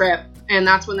Brooklyn trip. And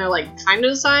that's when they're like kind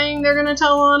of deciding they're going to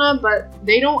tell Lana. But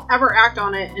they don't ever act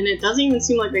on it. And it doesn't even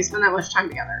seem like they spend that much time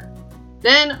together.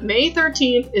 Then May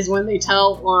 13th is when they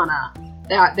tell Lana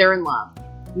that they're in love.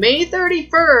 May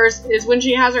 31st is when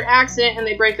she has her accident and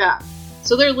they break up.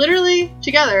 So they're literally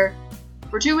together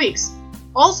for 2 weeks.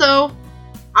 Also,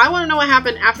 I want to know what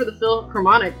happened after the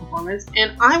Philharmonic performance,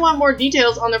 and I want more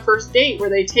details on their first date where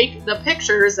they take the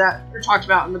pictures that are talked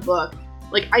about in the book.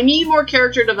 Like, I need more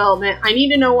character development. I need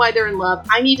to know why they're in love.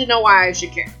 I need to know why I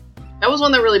should care. That was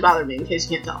one that really bothered me, in case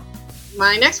you can't tell.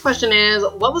 My next question is,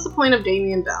 what was the point of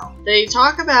Damien Bell? They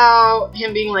talk about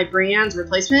him being like Brienne's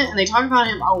replacement, and they talk about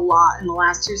him a lot in the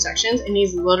last 2 sections, and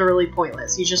he's literally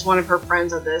pointless. He's just one of her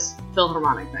friends at this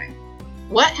Philharmonic thing.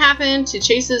 What happened to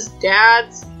Chase's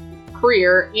dad's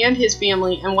career and his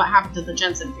family, and what happened to the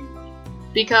Jensen family?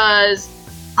 Because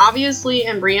obviously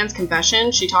in Brienne's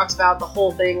confession, she talks about the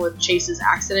whole thing with Chase's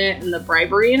accident and the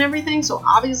bribery and everything, so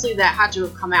obviously that had to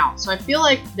have come out. So I feel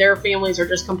like their families are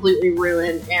just completely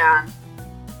ruined, and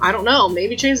I don't know,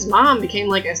 maybe Chase's mom became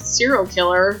like a serial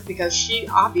killer because she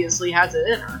obviously has it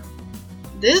in her.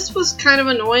 This was kind of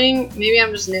annoying, maybe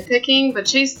I'm just nitpicking, but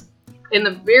Chase, in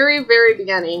the very, very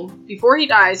beginning, before he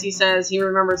dies, he says he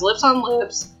remembers lips on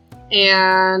lips,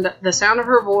 and the sound of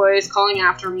her voice calling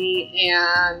after me,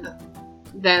 and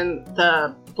then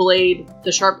the blade,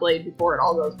 the sharp blade before it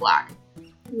all goes black.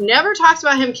 Never talks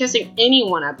about him kissing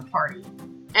anyone at the party.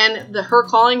 And her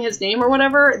calling his name or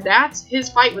whatever, that's his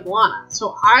fight with Lana.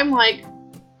 So I'm like,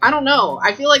 I don't know.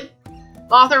 I feel like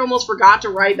the author almost forgot to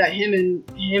write that him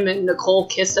and Nicole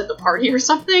kissed at the party or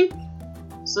something.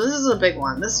 So this is a big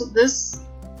one. This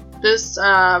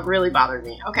really bothered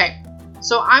me. Okay.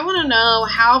 So I want to know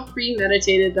how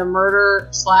premeditated the murder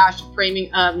 /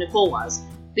 framing of Nicole was.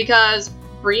 Because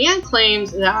Brienne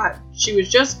claims that she was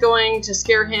just going to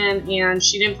scare him and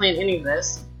she didn't plan any of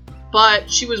this.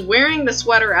 But she was wearing the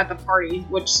sweater at the party,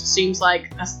 which seems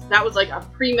like that was like a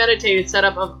premeditated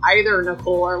setup of either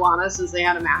Nicole or Lana, since they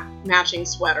had a matching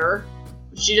sweater.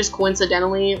 She just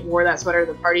coincidentally wore that sweater at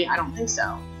the party? I don't think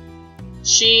so.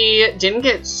 She didn't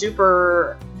get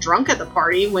super drunk at the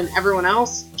party when everyone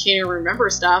else can't even remember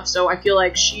stuff, so I feel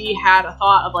like she had a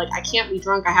thought of like, I can't be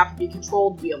drunk, I have to be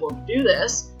controlled to be able to do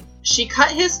this. She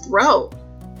cut his throat.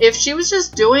 If she was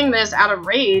just doing this out of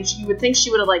rage, you would think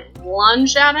she would have like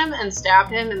lunged at him and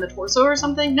stabbed him in the torso or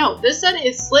something. No, this said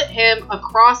it slit him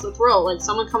across the throat, like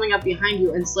someone coming up behind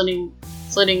you and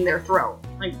slitting their throat.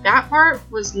 Like, that part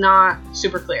was not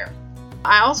super clear.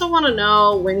 I also want to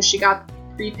know when she got the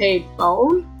prepaid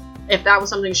phone, if that was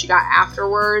something she got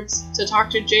afterwards to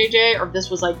talk to JJ, or if this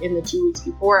was like in the 2 weeks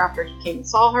before after he came and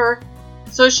saw her.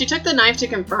 So she took the knife to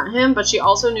confront him, but she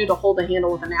also knew to hold the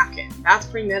handle with a napkin. That's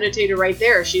premeditated right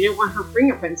there. She didn't want her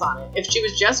fingerprints on it. If she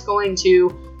was just going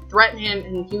to threaten him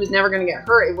and he was never going to get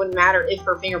hurt, it wouldn't matter if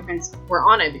her fingerprints were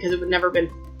on it because it would never been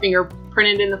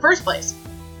fingerprinted in the first place.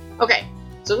 Okay,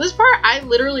 so this part, I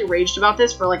literally raged about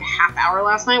this for like a half hour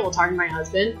last night while talking to my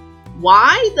husband.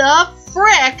 Why the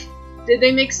frick did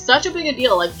they make such a big a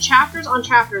deal, like chapters on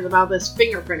chapters about this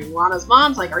fingerprinting? Lana's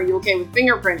mom's like, are you okay with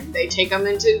fingerprinting? They take them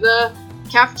into the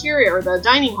cafeteria or the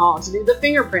dining hall to do the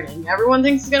fingerprinting. Everyone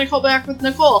thinks it's going to call back with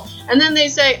Nicole. And then they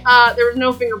say, there was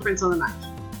no fingerprints on the knife.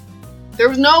 There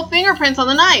was no fingerprints on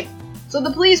the knife. So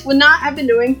the police would not have been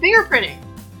doing fingerprinting.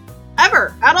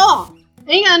 Ever. At all.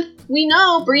 And we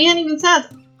know, Brienne even says,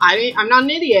 I'm not an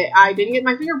idiot. I didn't get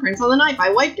my fingerprints on the knife.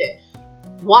 I wiped it.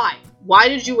 Why? Why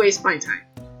did you waste my time?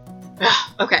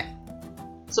 Okay.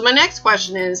 So my next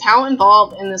question is, how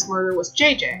involved in this murder was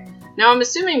JJ? Now, I'm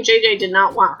assuming JJ did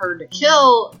not want her to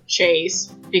kill Chase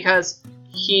because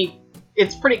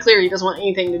it's pretty clear he doesn't want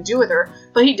anything to do with her,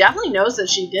 but he definitely knows that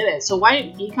she did it. So why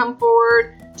didn't he come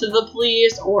forward to the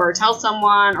police or tell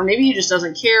someone, or maybe he just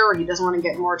doesn't care or he doesn't want to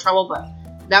get in more trouble, but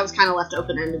that was kind of left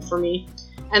open-ended for me.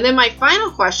 And then my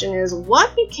final question is,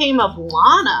 what became of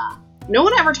Lana? No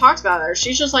one ever talks about her.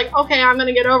 She's just like, okay, I'm going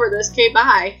to get over this. Okay,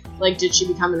 bye. Like, did she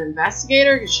become an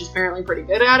investigator? Because she's apparently pretty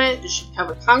good at it. Did she become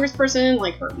a congressperson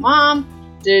like her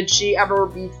mom? Did she ever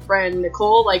befriend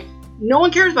Nicole? Like, no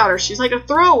one cares about her. She's like a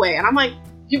throwaway. And I'm like,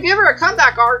 you give her a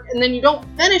comeback arc and then you don't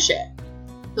finish it.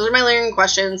 Those are my lingering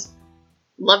questions.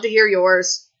 Love to hear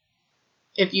yours.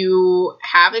 If you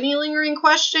have any lingering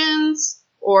questions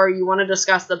or you want to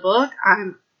discuss the book,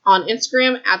 I'm on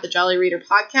Instagram at the Jolly Reader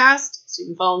Podcast. So you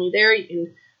can follow me there. You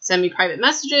can send me private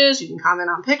messages. You can comment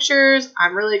on pictures.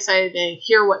 I'm really excited to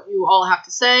hear what you all have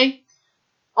to say.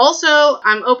 Also,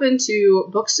 I'm open to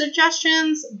book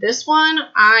suggestions. This one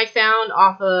I found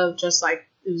off of just like,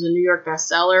 it was a New York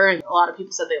bestseller and a lot of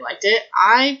people said they liked it.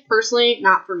 I personally,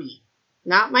 not for me.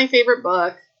 Not my favorite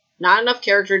book. Not enough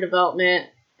character development.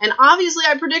 And obviously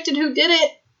I predicted who did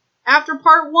it after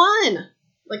part 1.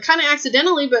 Like kind of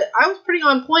accidentally, but I was pretty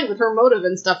on point with her motive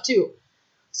and stuff too.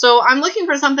 So I'm looking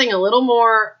for something a little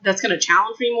more that's going to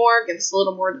challenge me more, give us a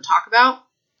little more to talk about.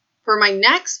 For my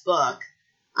next book,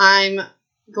 I'm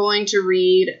going to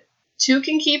read Two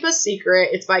Can Keep a Secret.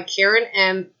 It's by Karen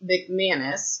M.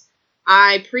 McManus.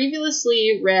 I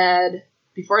previously read,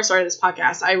 before I started this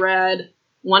podcast, I read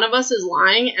One of Us is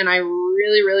Lying, and I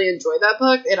really, really enjoyed that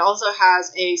book. It also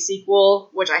has a sequel,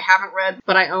 which I haven't read,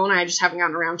 but I own. I just haven't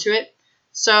gotten around to it.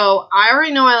 So I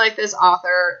already know I like this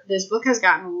author. This book has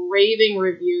gotten raving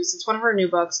reviews. It's one of her new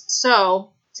books.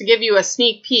 So to give you a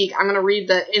sneak peek, I'm going to read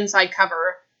the inside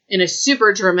cover in a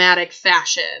super dramatic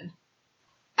fashion.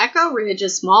 Echo Ridge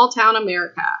is small town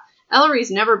America.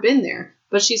 Ellery's never been there,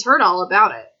 but she's heard all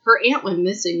about it. Her aunt went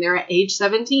missing there at age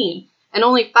 17, and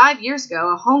only 5 years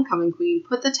ago, a homecoming queen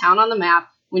put the town on the map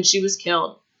when she was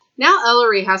killed. Now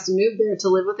Ellery has to move there to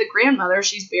live with a grandmother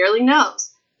she barely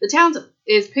knows. The town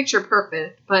is picture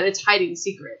perfect, but it's hiding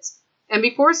secrets. And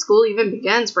before school even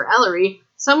begins for Ellery,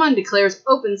 someone declares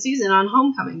open season on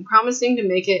homecoming, promising to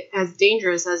make it as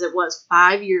dangerous as it was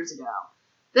 5 years ago.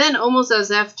 Then, almost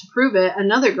as if to prove it,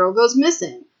 another girl goes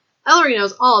missing. Ellery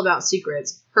knows all about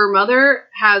secrets. Her mother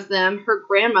has them, her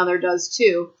grandmother does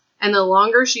too, and the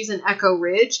longer she's in Echo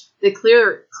Ridge, the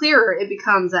clearer it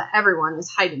becomes that everyone is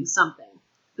hiding something.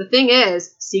 The thing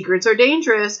is, secrets are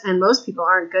dangerous, and most people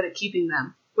aren't good at keeping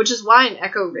them, which is why in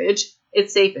Echo Ridge,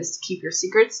 it's safest to keep your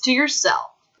secrets to yourself.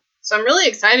 So I'm really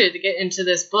excited to get into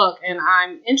this book, and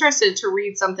I'm interested to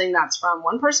read something that's from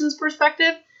one person's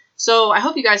perspective. So I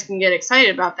hope you guys can get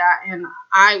excited about that, and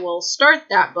I will start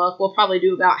that book. We'll probably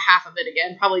do about half of it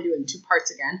again, probably do it in 2 parts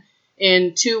again,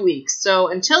 in 2 weeks. So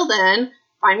until then,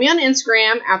 find me on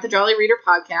Instagram at the Jolly Reader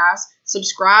Podcast.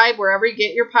 Subscribe wherever you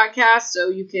get your podcasts so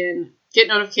you can get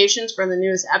notifications for the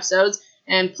newest episodes.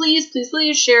 And please, please,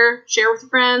 please share with your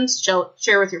friends,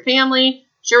 share with your family,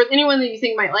 share with anyone that you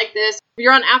think might like this. If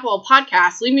you're on Apple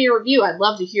Podcasts, leave me a review. I'd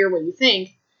love to hear what you think.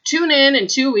 Tune in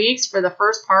 2 weeks for the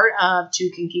first part of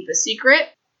Two Can Keep a Secret.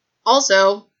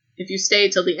 Also, if you stay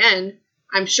till the end,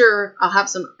 I'm sure I'll have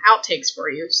some outtakes for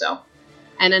you.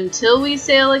 And until we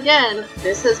sail again,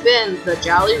 this has been the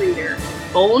Jolly Reader.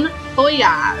 Bon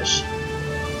voyage!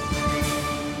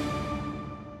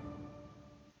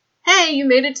 Hey, you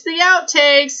made it to the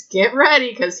outtakes! Get ready,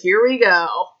 because here we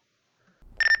go!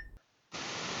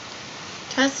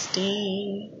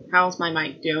 Testing. How's my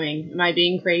mic doing? Am I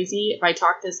being crazy? If I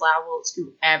talk this loud, will it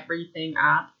screw everything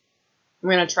up? I'm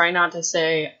going to try not to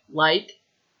say like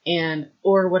and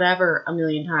or whatever a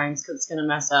million times because it's going to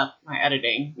mess up my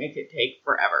editing, make it take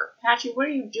forever. Patchy, what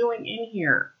are you doing in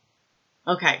here?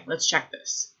 Okay, let's check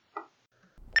this.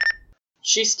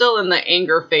 She's still in the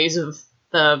anger phase of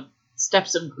the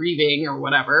steps of grieving or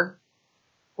whatever.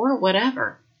 Or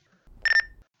whatever.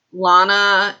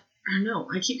 Lana... No,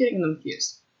 I keep getting them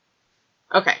confused.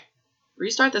 Okay,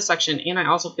 restart this section, and I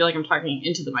also feel like I'm talking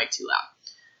into the mic too loud.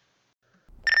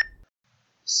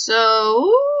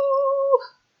 So,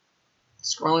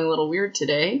 scrolling a little weird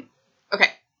today. Okay.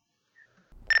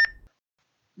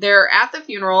 They're at the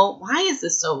funeral. Why is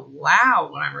this so loud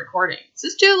when I'm recording? Is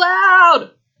this too loud?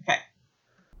 Okay.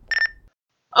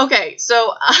 Okay,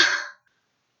 so,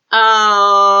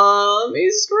 let me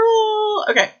scroll.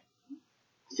 Okay.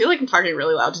 I feel like I'm talking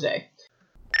really loud today.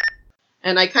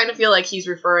 And I kind of feel like he's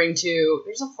referring to...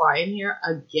 There's a fly in here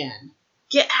again.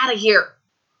 Get out of here!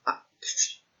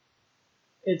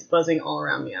 It's buzzing all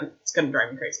around me. It's going to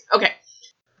drive me crazy. Okay.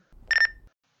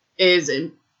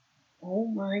 Oh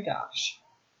my gosh.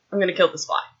 I'm going to kill this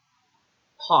fly.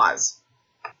 Pause.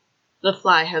 The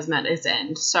fly has met its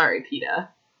end. Sorry, PETA.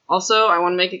 Also, I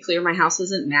want to make it clear my house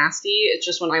isn't nasty. It's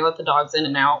just when I let the dogs in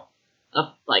and out,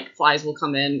 flies will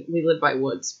come in. We live by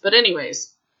woods. But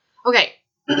anyways. Okay.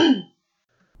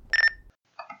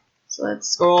 So let's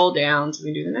scroll down so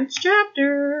we do the next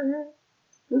chapter.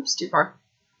 Oops, too far.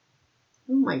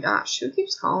 Oh my gosh, who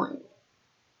keeps calling?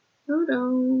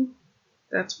 Dodo.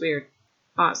 That's weird.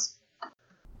 Pause.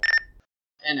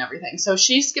 And everything. So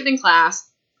she's skipping class.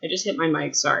 I just hit my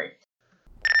mic, sorry.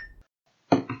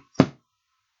 Okay,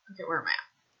 where am I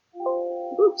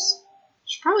at? Oops.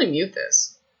 Should probably mute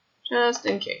this. Just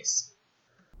in case.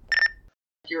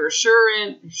 you're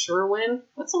sure win.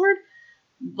 What's the word?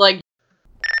 Like,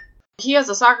 he has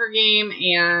a soccer game,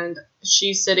 and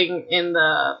she's sitting in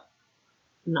the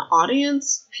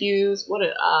audience, pews,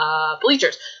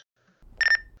 bleachers.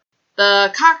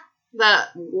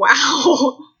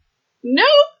 Wow. No.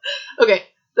 Okay.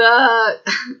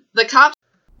 The cops.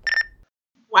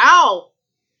 Wow.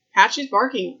 Patchy's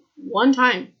barking one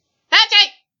time.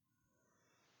 Patchy!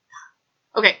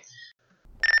 Okay.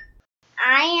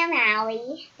 I am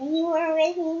Allie, and you were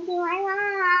listening to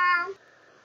my mom.